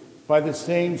you, by the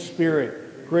same Spirit,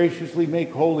 graciously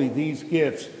make holy these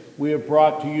gifts we have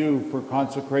brought to you for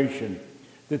consecration,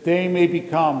 that they may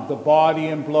become the body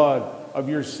and blood of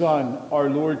your Son, our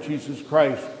Lord Jesus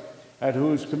Christ, at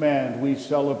whose command we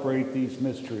celebrate these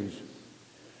mysteries.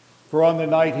 For on the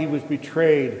night he was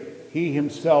betrayed, he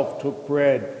himself took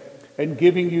bread, and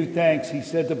giving you thanks, he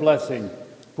said the blessing,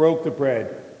 broke the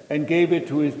bread, and gave it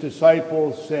to his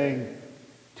disciples, saying,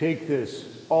 "Take this,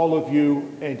 all of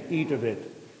you, and eat of it,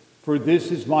 for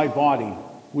this is my body,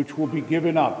 which will be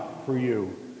given up for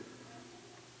you."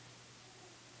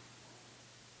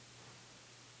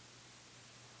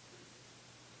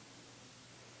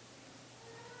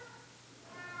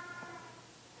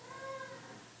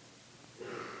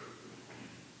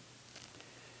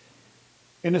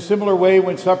 In a similar way,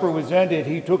 when supper was ended,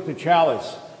 he took the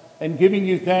chalice, and giving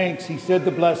you thanks, he said the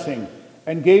blessing,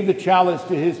 and gave the chalice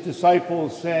to his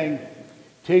disciples, saying,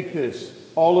 "Take this,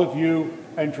 all of you,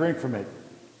 and drink from it.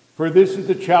 For this is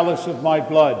the chalice of my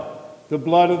blood, the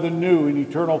blood of the new and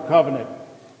eternal covenant,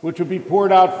 which will be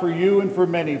poured out for you and for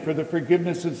many for the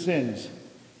forgiveness of sins.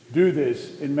 Do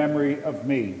this in memory of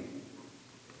me."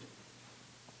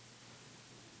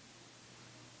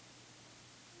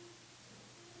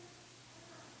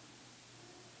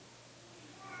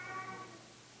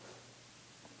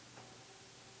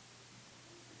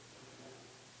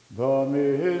 The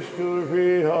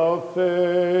mystery of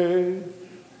faith.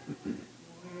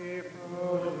 We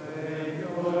proclaim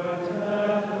your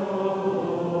death, O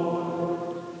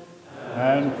Lord,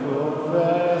 and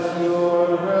profess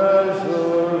your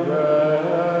resurrection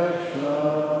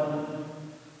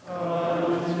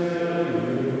until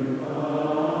you come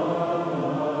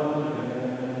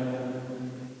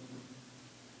again.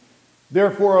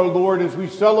 Therefore, O Lord, as we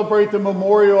celebrate the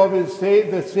memorial of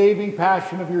the saving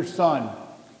passion of your Son,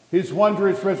 his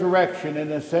wondrous resurrection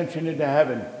and ascension into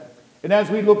heaven, and as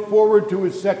we look forward to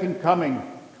his second coming,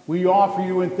 we offer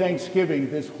you in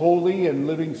thanksgiving this holy and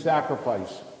living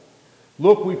sacrifice.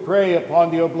 Look, we pray,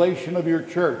 upon the oblation of your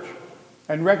church,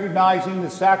 and recognizing the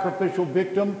sacrificial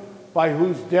victim by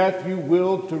whose death you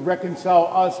willed to reconcile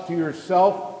us to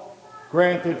yourself,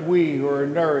 grant that we who are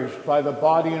nourished by the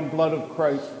body and blood of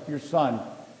Christ, your Son,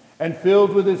 and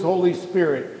filled with his Holy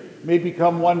Spirit, may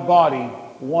become one body,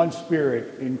 one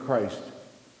Spirit in Christ.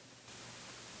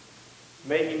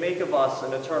 May he make of us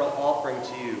an eternal offering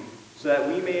to you, so that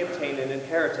we may obtain an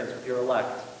inheritance with your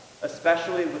elect,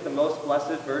 especially with the most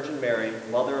blessed Virgin Mary,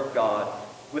 Mother of God,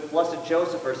 with blessed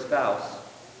Joseph, her spouse,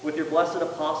 with your blessed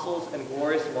apostles and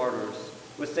glorious martyrs,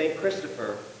 with Saint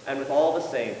Christopher, and with all the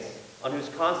saints, on whose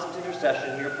constant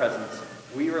intercession in your presence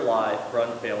we rely for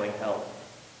unfailing help.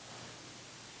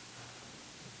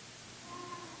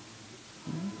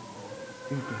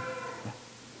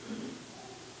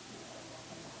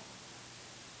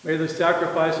 May the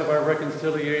sacrifice of our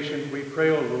reconciliation, we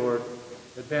pray, O Lord,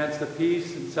 advance the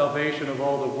peace and salvation of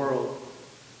all the world.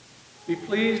 Be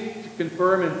pleased to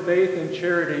confirm in faith and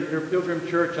charity your pilgrim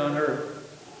church on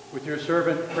earth, with your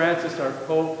servant Francis our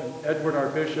Pope and Edward our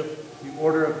Bishop, the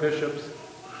order of bishops,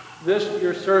 this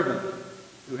your servant,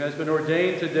 who has been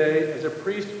ordained today as a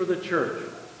priest for the church,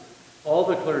 all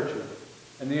the clergy,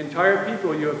 and the entire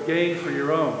people you have gained for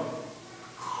your own.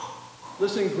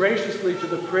 Listen graciously to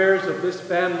the prayers of this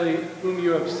family whom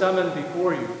you have summoned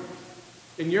before you.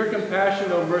 In your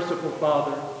compassion, O merciful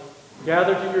Father,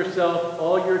 gather to yourself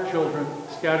all your children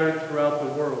scattered throughout the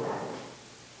world.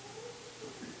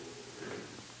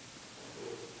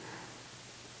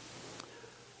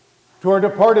 To our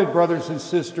departed brothers and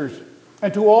sisters,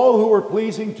 and to all who were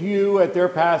pleasing to you at their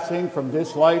passing from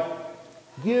this life,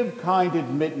 give kind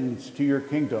admittance to your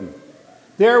kingdom.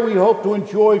 There we hope to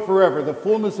enjoy forever the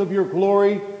fullness of your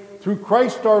glory, through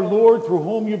Christ our Lord, through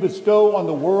whom you bestow on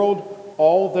the world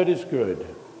all that is good.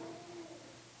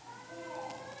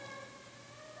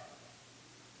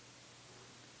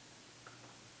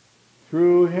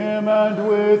 Through him and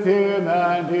with him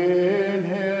and in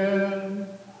him,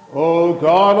 O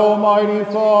God, Almighty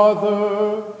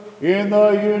Father, in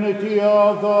the unity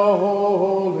of the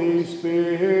Holy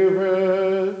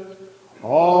Spirit,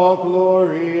 all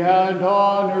glory and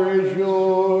honor is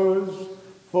yours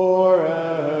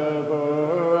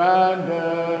forever and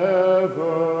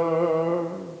ever.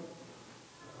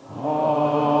 Amen.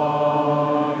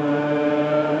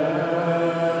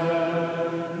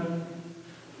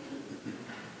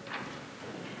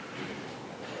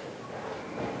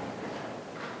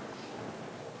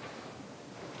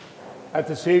 At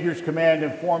the Savior's command,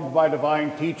 informed by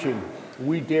divine teaching,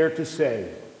 we dare to say,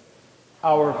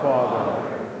 Our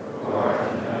Father, who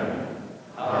art in heaven,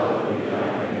 hallowed be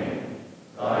thy name.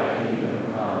 Thy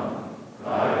kingdom come,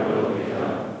 thy will be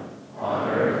done, on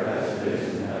earth as it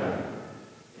is in heaven.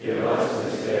 Give us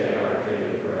this day our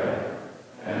daily bread,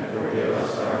 and forgive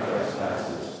us our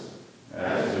trespasses,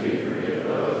 as we forgive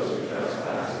those who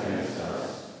trespass against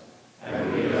us.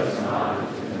 And lead us not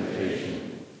into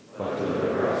temptation, but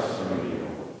deliver us from evil.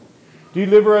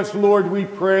 Deliver us, Lord, we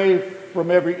pray, from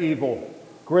every evil.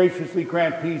 Graciously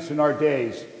grant peace in our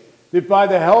days, that by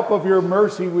the help of your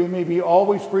mercy we may be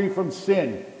always free from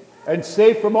sin and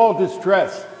safe from all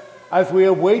distress, as we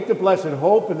await the blessed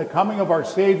hope and the coming of our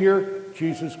Savior,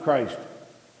 Jesus Christ.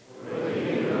 For the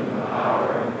kingdom, the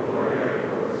power, and glory are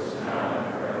yours, now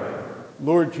and forever.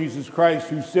 Lord Jesus Christ,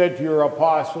 who said to your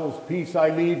apostles, Peace I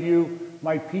leave you,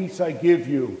 my peace I give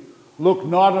you, look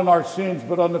not on our sins,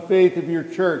 but on the faith of your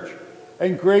church,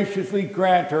 and graciously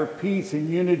grant her peace and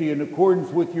unity in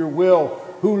accordance with your will,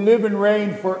 who live and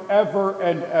reign forever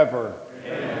and ever.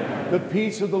 Amen. The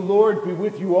peace of the Lord be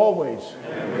with you always.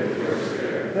 And with your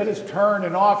spirit. Let us turn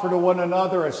and offer to one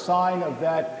another a sign of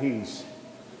that peace.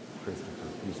 Christopher,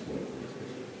 peace with you.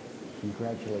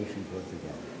 Congratulations once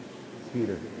again.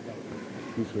 Peter,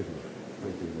 peace with you.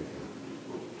 With you, with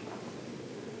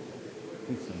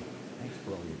you. Peace and thanks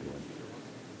for all you're doing.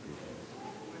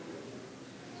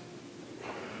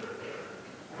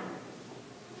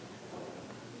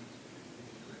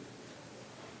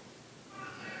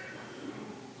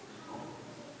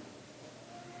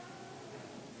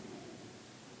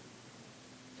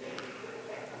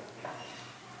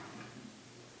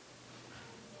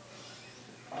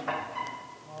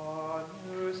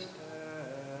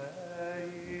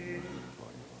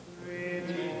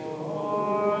 Return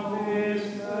this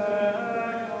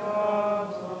back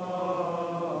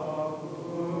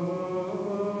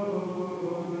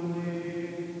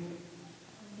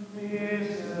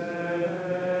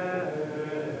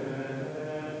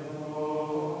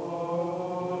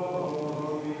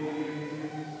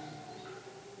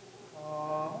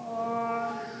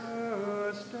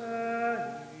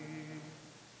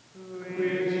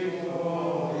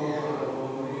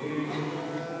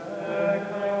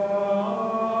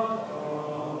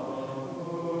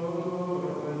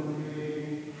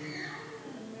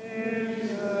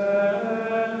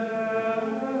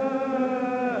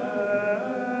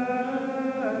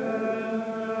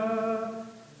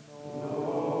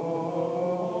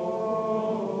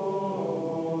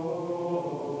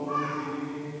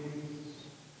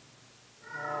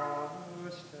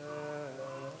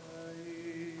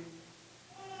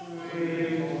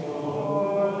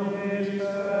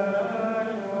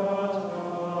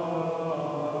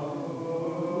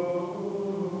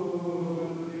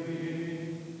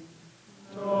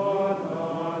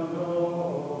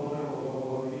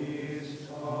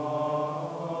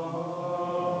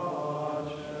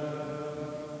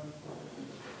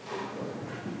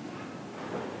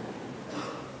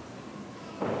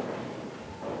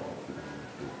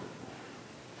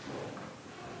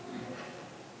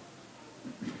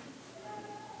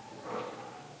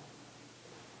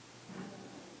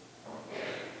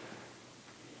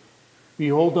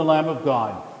Behold the Lamb of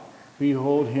God.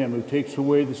 Behold him who takes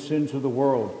away the sins of the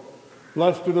world.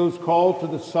 Blessed are those called to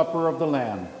the supper of the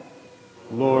Lamb.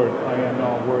 Lord, I am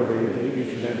not worthy that you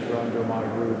should enter under my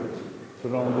roof,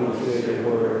 but only say the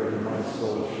word, and my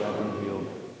soul shall be healed.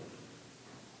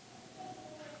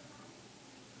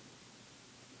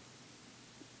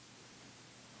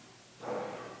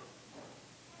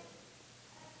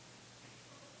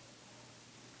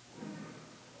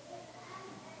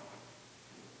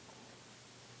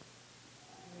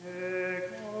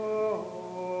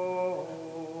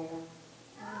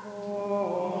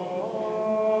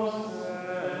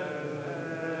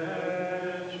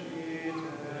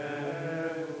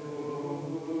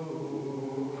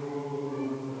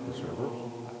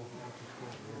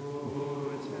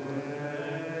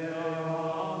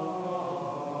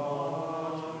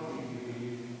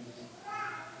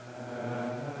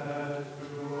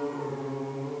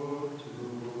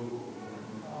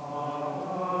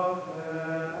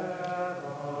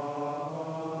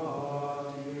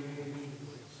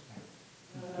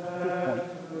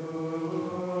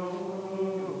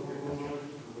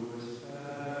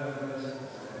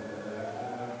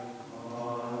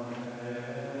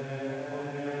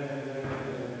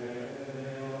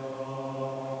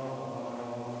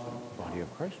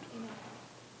 Christ.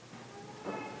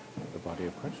 The body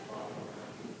of Christ.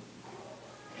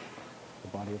 The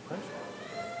body of Christ.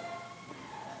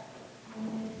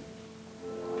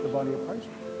 The body of Christ.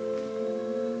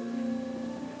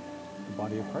 The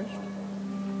body of Christ.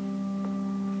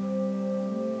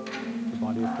 The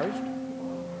body of Christ.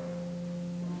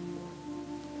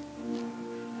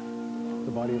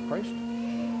 The body of Christ.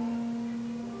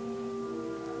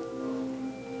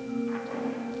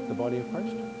 The body of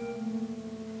Christ.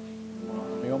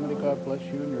 May Almighty God bless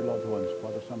you and your loved ones,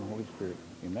 Father, Son, and Holy Spirit.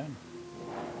 Amen.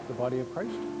 The body of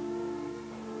Christ.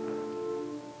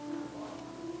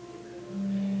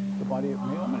 May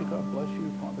Almighty God bless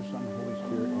you, Father, Son, and Holy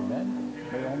Spirit. Amen.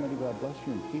 May Almighty God bless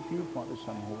you and keep you, Father,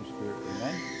 Son, and Holy Spirit.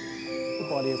 Amen. The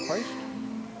body of Christ.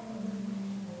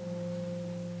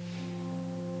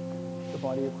 The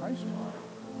body of Christ.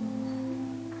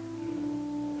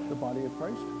 The body of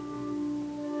Christ.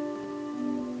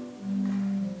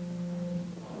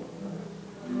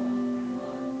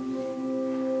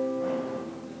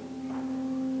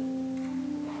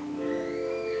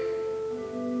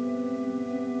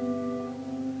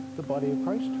 The body of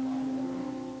Christ.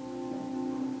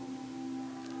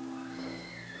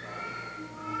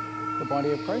 The body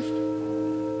of Christ.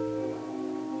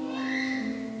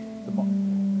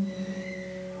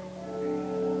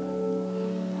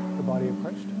 The body of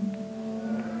Christ.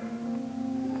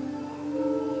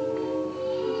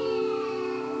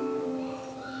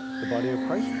 The body of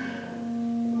Christ.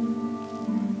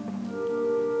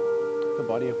 The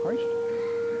body of Christ.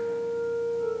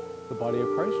 The body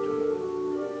of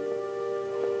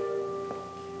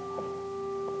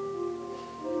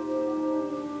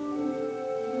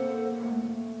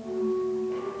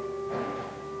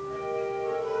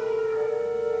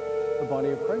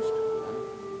Christ.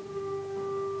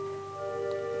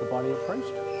 The body of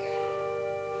Christ.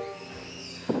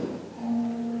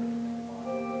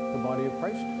 The body of Christ. The body of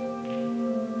Christ.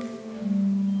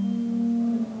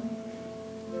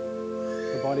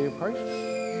 The body of Christ.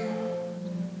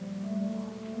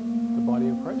 The body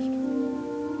of Christ.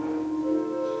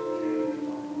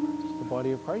 The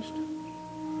body of Christ.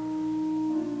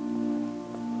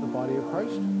 The body of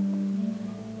Christ.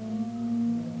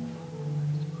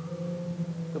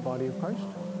 The body of Christ.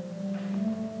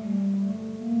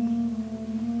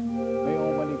 May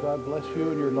Almighty God bless you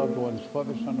and your loved ones,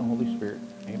 Father, Son, and Holy Spirit.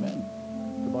 Amen.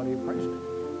 The body of Christ.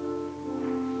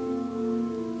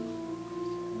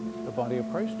 The body of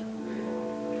Christ.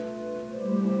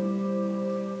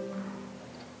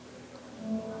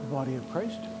 The body of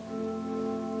Christ.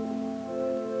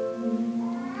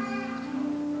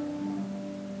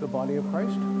 The body of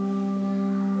Christ.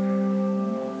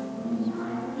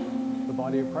 The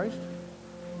body of Christ.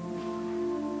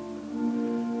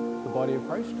 The body of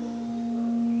Christ.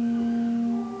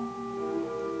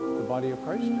 The body of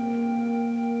Christ.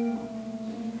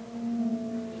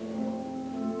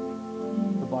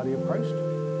 The body of Christ.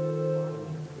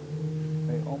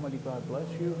 May Almighty God bless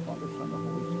you, Father, Son, and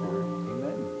Holy Spirit.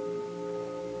 Amen.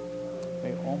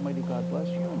 May Almighty God bless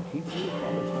you and keep you,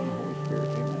 Father, Son, and Holy Spirit.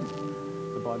 Amen.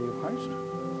 The body of Christ.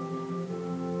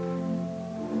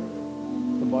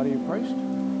 The body of Christ.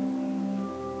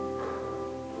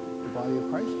 The body of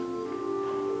Christ.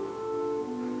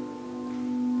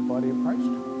 The body of Christ.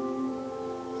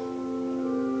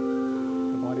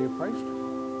 The body of Christ.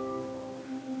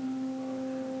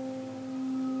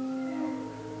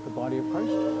 The The body of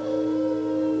Christ.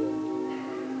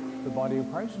 The body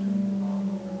of Christ.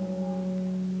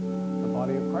 The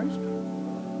body of Christ.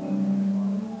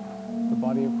 The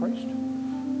body of Christ.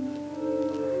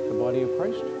 The body of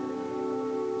Christ.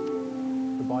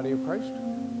 The body of Christ.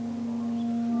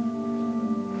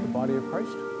 The body of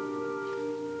Christ.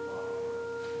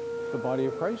 The body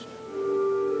of Christ.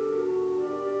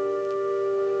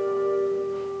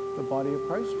 The body of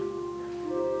Christ.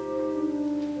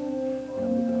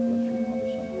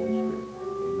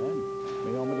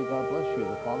 May Almighty God bless you,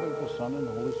 the Father, the Son, and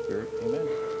the Holy Spirit. Amen.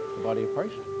 The body of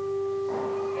Christ.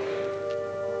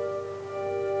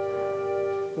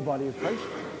 The body of Christ.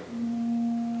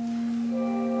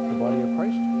 The body of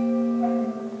Christ.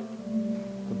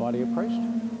 The body of Christ.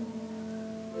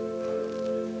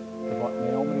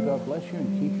 May Almighty God bless you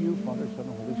and keep you, Father, Son,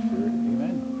 and Holy Spirit.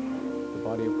 Amen. The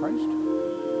body of Christ.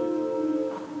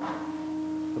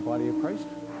 The body of Christ.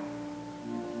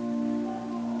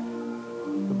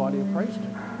 The body of Christ.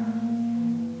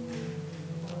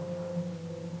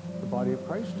 The body of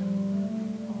Christ.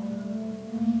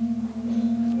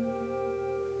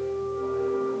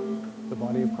 The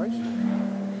body of Christ.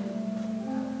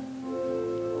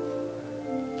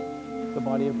 The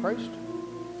body of Christ.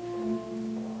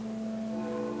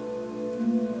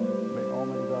 May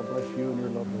Almighty God bless you and your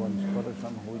loved ones, Father,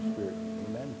 Son, and Holy Spirit.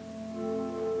 Amen.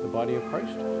 The body of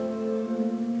Christ.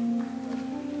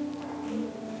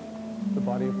 The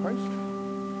body of Christ.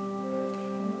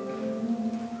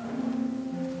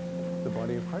 The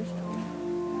body of Christ.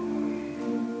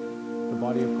 The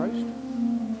body of Christ.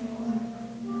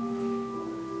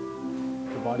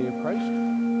 The body of Christ.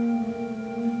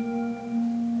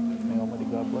 May Almighty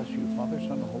God bless you, Father,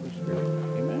 Son, and Holy Spirit.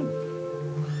 Amen.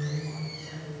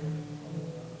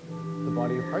 The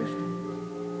body of Christ.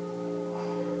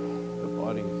 The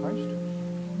body of Christ.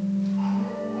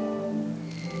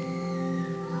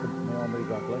 May Almighty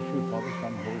God bless you, Father,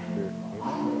 Son, and Holy Spirit.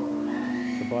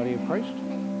 Amen. The body of Christ.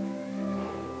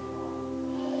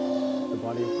 The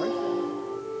body of Christ.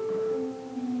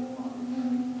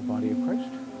 The body of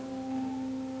Christ.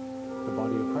 The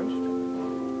body of Christ.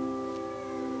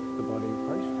 The body of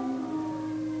Christ.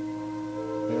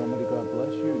 May Almighty God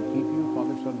bless you and keep you,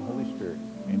 Father, Son, and Holy Spirit.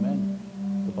 Amen.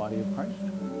 The body of Christ.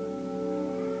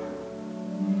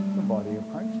 The body of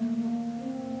Christ.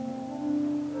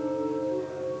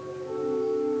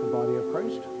 The body of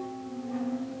Christ.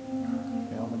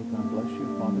 May Almighty God bless you,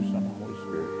 Father, Son, and Holy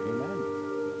Spirit. Amen.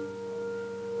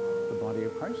 The body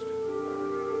of Christ.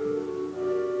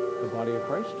 The body of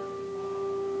Christ.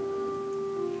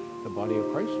 The body of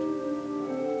Christ. The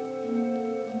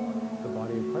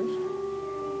body of Christ.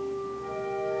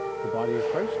 The body of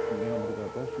Christ. May Almighty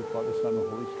God bless you, Father, Son, and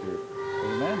Holy Spirit.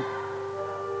 Amen.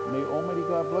 May Almighty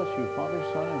God bless you, Father,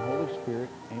 Son, and Holy Spirit.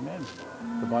 Amen.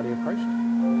 The body of Christ.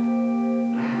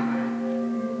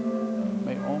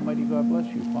 May Almighty God bless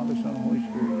you, Father, Son, and Holy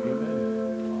Spirit.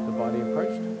 Amen. The body of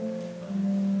Christ.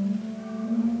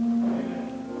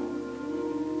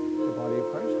 The body of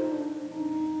Christ.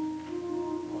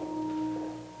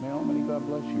 May Almighty God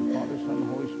bless you, Father, Son, and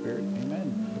Holy Spirit. Amen.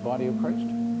 The body of Christ.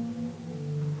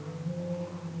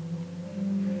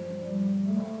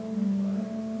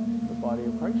 The body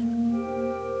of Christ.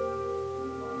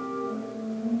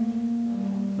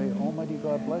 May Almighty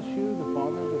God bless you, the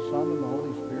Father, the Son, and the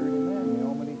Holy Spirit. Amen. May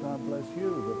Almighty God bless you,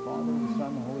 the Father, the Son,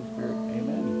 and the Holy Spirit.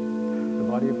 Amen. The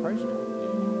body of Christ.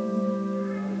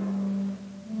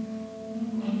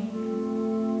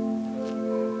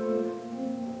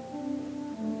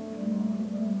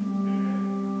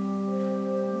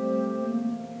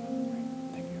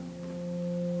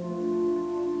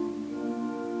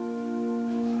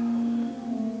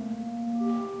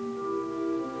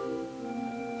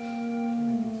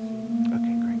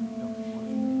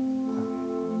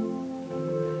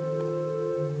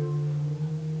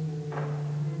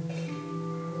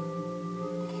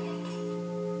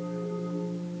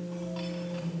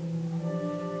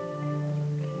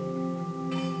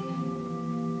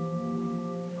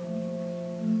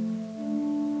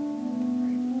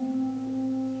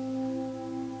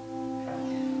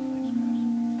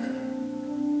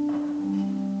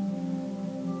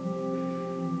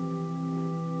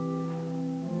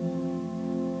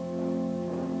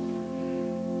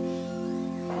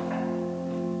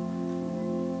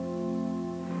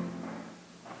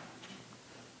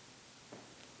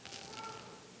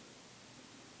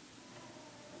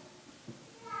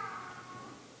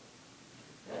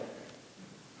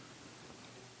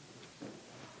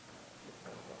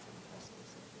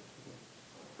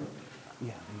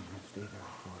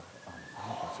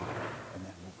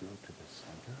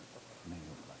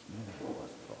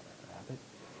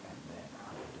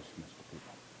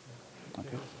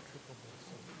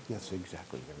 Yes,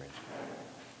 exactly, there is.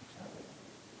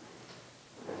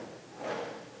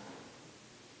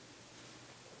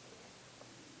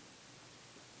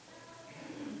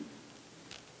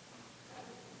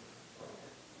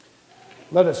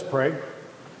 Let us pray.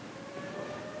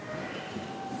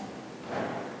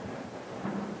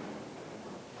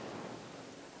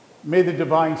 May the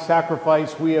divine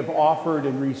sacrifice we have offered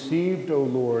and received, O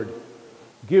Lord,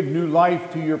 give new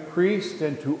life to your priest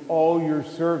and to all your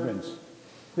servants,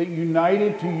 that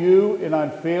united to you in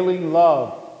unfailing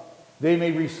love, they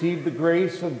may receive the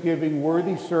grace of giving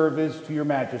worthy service to your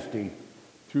majesty,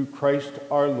 through Christ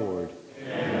our Lord.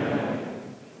 Amen.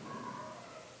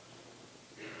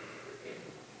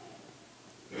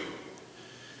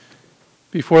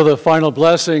 Before the final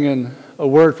blessing and a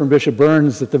word from Bishop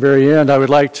Burns at the very end, I would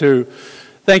like to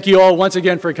thank you all once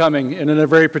again for coming. And in a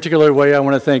very particular way, I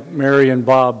want to thank Mary and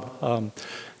Bob.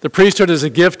 The priesthood is a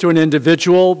gift to an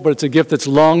individual, but it's a gift that's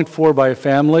longed for by a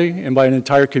family and by an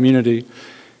entire community.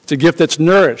 It's a gift that's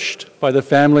nourished by the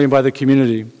family and by the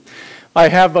community. I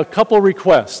have a couple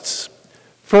requests.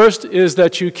 First is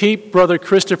that you keep Father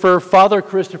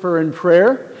Christopher in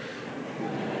prayer.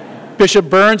 Bishop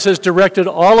Burns has directed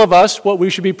all of us what we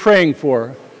should be praying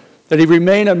for, that he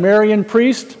remain a Marian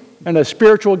priest and a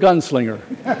spiritual gunslinger.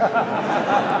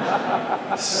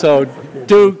 So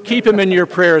do keep him in your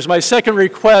prayers. My second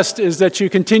request is that you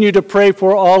continue to pray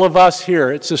for all of us here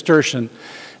at Cistercian,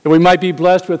 that we might be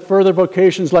blessed with further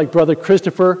vocations like Brother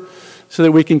Christopher, so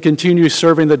that we can continue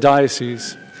serving the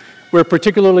diocese. We're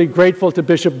particularly grateful to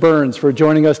Bishop Burns for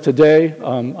joining us today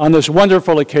on this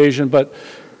wonderful occasion, but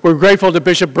we're grateful to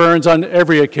Bishop Burns on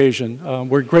every occasion.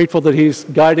 We're grateful that he's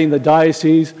guiding the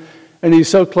diocese, and he's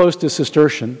so close to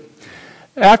Cistercian.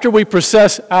 After we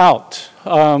process out,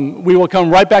 we will come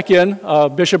right back in,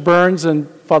 Bishop Burns and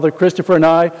Father Christopher and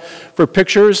I, for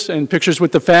pictures and pictures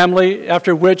with the family,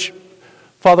 after which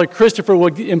Father Christopher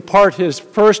will impart his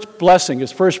first blessing,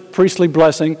 his first priestly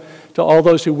blessing to all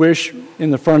those who wish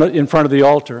in front of the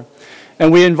altar.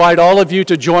 And we invite all of you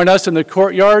to join us in the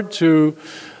courtyard to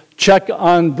check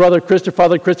on Father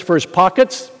Christopher's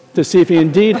pockets to see if he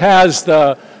indeed has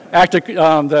the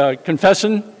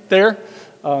confession there,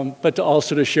 but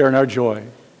also to share in our joy.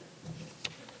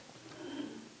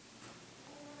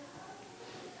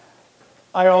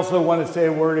 I also want to say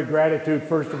a word of gratitude,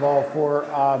 first of all, for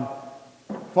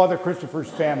Father Christopher's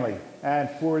family and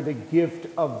for the gift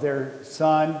of their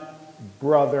son,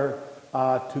 brother,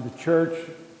 to the church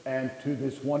and to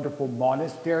this wonderful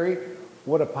monastery.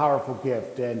 What a powerful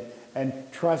gift.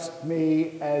 And trust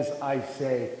me as I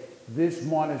say, this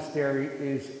monastery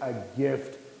is a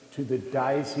gift to the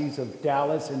Diocese of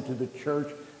Dallas and to the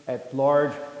church at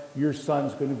large. Your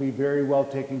son's going to be very well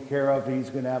taken care of. He's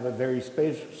going to have a very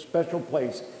special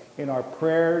place in our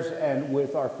prayers and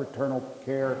with our fraternal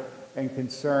care and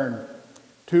concern.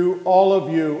 To all of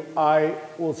you, I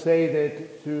will say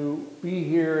that to be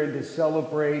here and to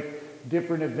celebrate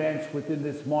different events within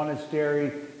this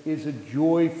monastery is a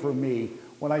joy for me.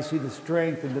 When I see the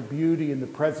strength and the beauty and the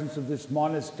presence of this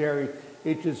monastery,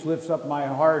 it just lifts up my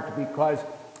heart, because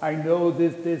I know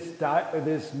that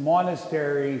this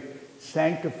monastery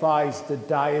sanctifies the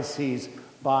diocese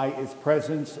by its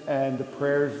presence and the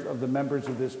prayers of the members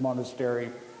of this monastery.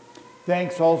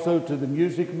 Thanks also to the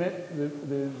music,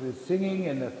 the singing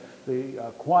and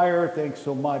the choir. Thanks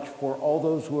so much for all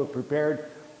those who have prepared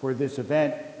for this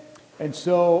event. And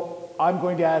so I'm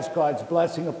going to ask God's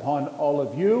blessing upon all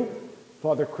of you.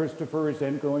 Father Christopher is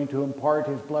then going to impart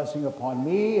his blessing upon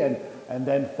me, and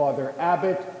then Father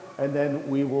Abbot, and then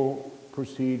we will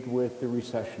proceed with the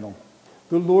recessional.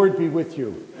 The Lord be with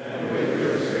you. And with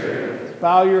your spirit.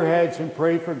 Bow your heads and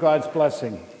pray for God's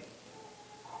blessing.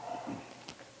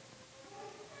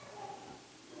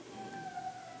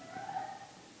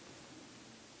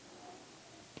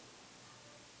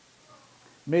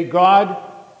 May God,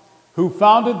 who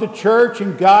founded the church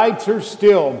and guides her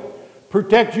still,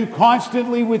 protect you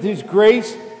constantly with his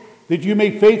grace, that you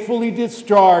may faithfully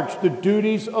discharge the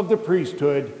duties of the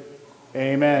priesthood.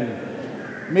 Amen.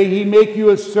 May he make you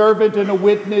a servant and a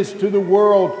witness to the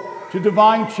world, to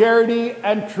divine charity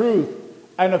and truth,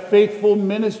 and a faithful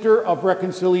minister of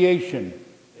reconciliation.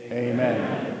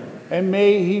 Amen. And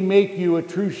may he make you a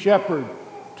true shepherd,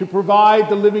 to provide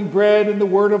the living bread and the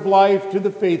word of life to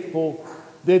the faithful,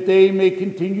 that they may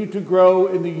continue to grow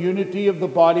in the unity of the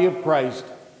body of Christ.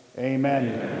 Amen.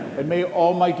 Amen. And may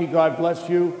Almighty God bless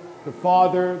you, the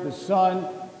Father, the Son,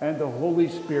 and the Holy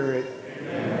Spirit.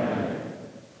 Amen.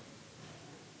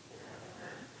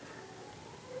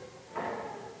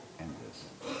 And this.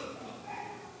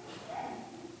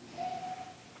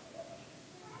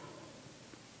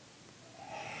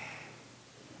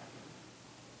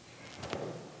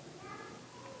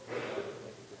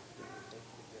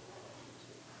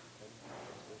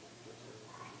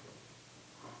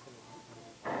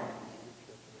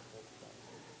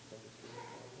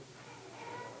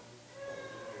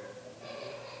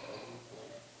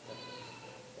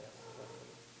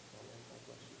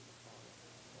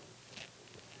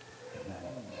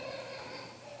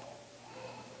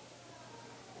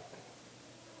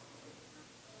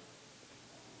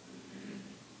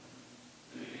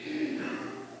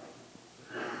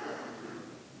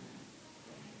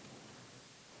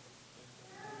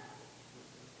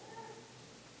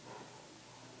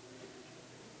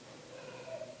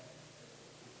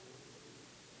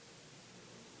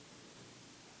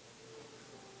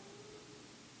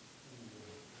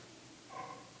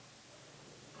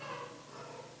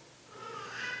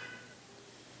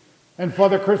 And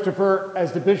Father Christopher,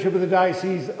 as the Bishop of the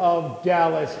Diocese of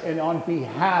Dallas, and on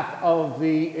behalf of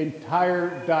the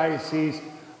entire Diocese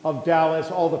of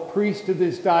Dallas, all the priests of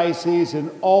this diocese,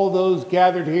 and all those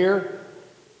gathered here,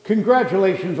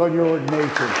 congratulations on your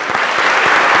ordination.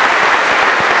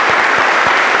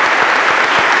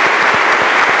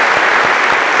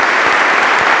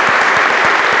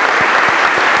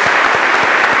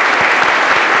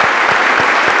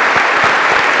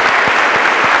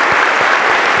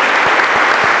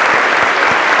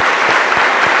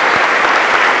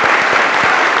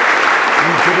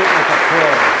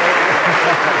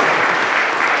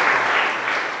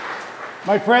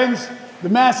 My friends, the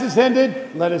Mass is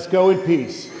ended. Let us go in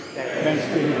peace. Thanks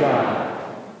be to God.